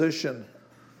position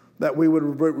that we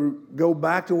would go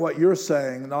back to what you're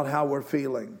saying, not how we're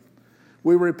feeling.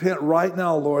 We repent right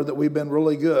now, Lord, that we've been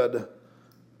really good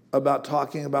about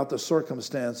talking about the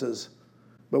circumstances,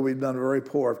 but we've done very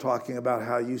poor of talking about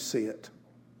how you see it.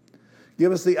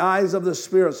 Give us the eyes of the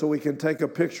Spirit so we can take a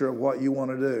picture of what you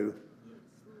want to do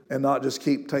and not just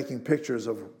keep taking pictures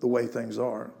of the way things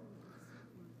are.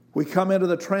 We come into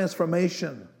the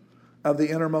transformation of the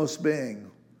innermost being,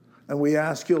 and we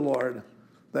ask you, Lord,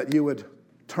 that you would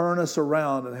turn us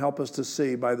around and help us to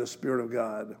see by the Spirit of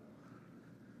God.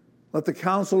 Let the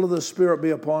counsel of the Spirit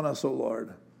be upon us, O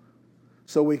Lord,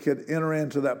 so we could enter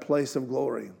into that place of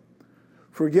glory.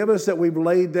 Forgive us that we've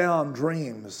laid down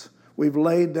dreams, we've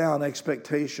laid down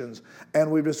expectations, and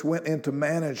we just went into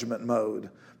management mode,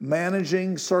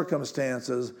 managing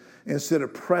circumstances instead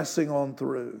of pressing on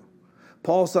through.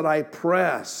 Paul said, I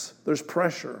press. There's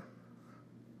pressure.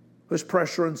 There's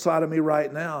pressure inside of me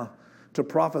right now to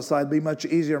prophesy. It'd be much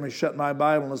easier for me to shut my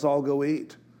Bible and let's all go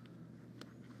eat.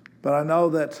 But I know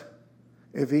that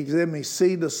if he gives me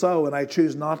seed to sow and I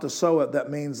choose not to sow it, that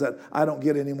means that I don't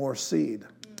get any more seed.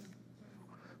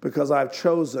 Because I've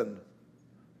chosen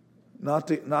not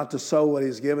to sow what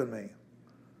he's given me.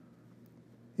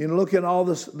 You know, look at all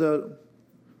this, the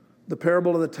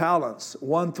parable of the talents,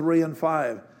 1, 3, and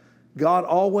 5. God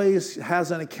always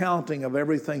has an accounting of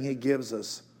everything he gives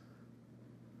us.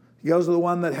 He goes to the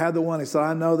one that had the one. He said,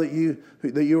 I know that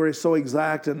you were so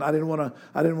exact and I didn't want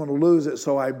to lose it,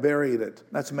 so I buried it.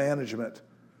 That's management.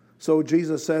 So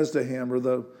Jesus says to him, or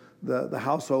the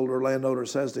householder, landowner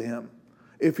says to him,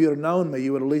 if you had known me,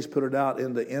 you would at least put it out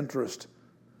into interest.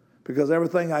 Because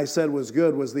everything I said was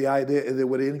good was the idea that it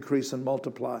would increase and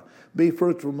multiply. Be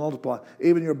fruitful, multiply.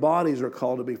 Even your bodies are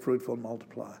called to be fruitful and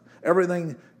multiply.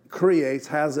 Everything creates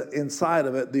has inside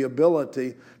of it the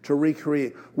ability to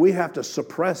recreate. We have to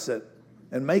suppress it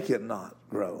and make it not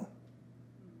grow.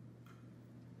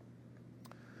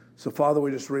 So, Father, we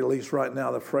just release right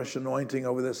now the fresh anointing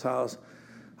over this house.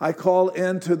 I call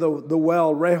into the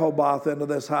well, Rehoboth, into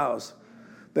this house.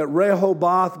 That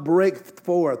Rehoboth break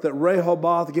forth. That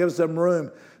Rehoboth gives them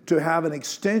room to have an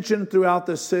extension throughout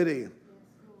the city.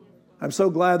 I'm so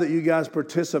glad that you guys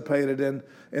participated in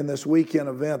this weekend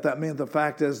event. That means the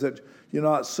fact is that you're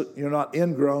not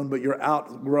ingrown, but you're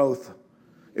outgrowth.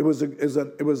 It was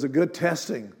a good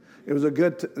testing. It was a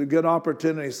good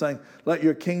opportunity saying, let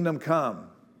your kingdom come.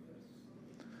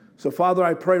 So, Father,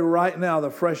 I pray right now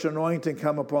the fresh anointing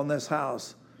come upon this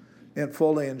house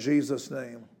fully in Jesus'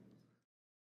 name.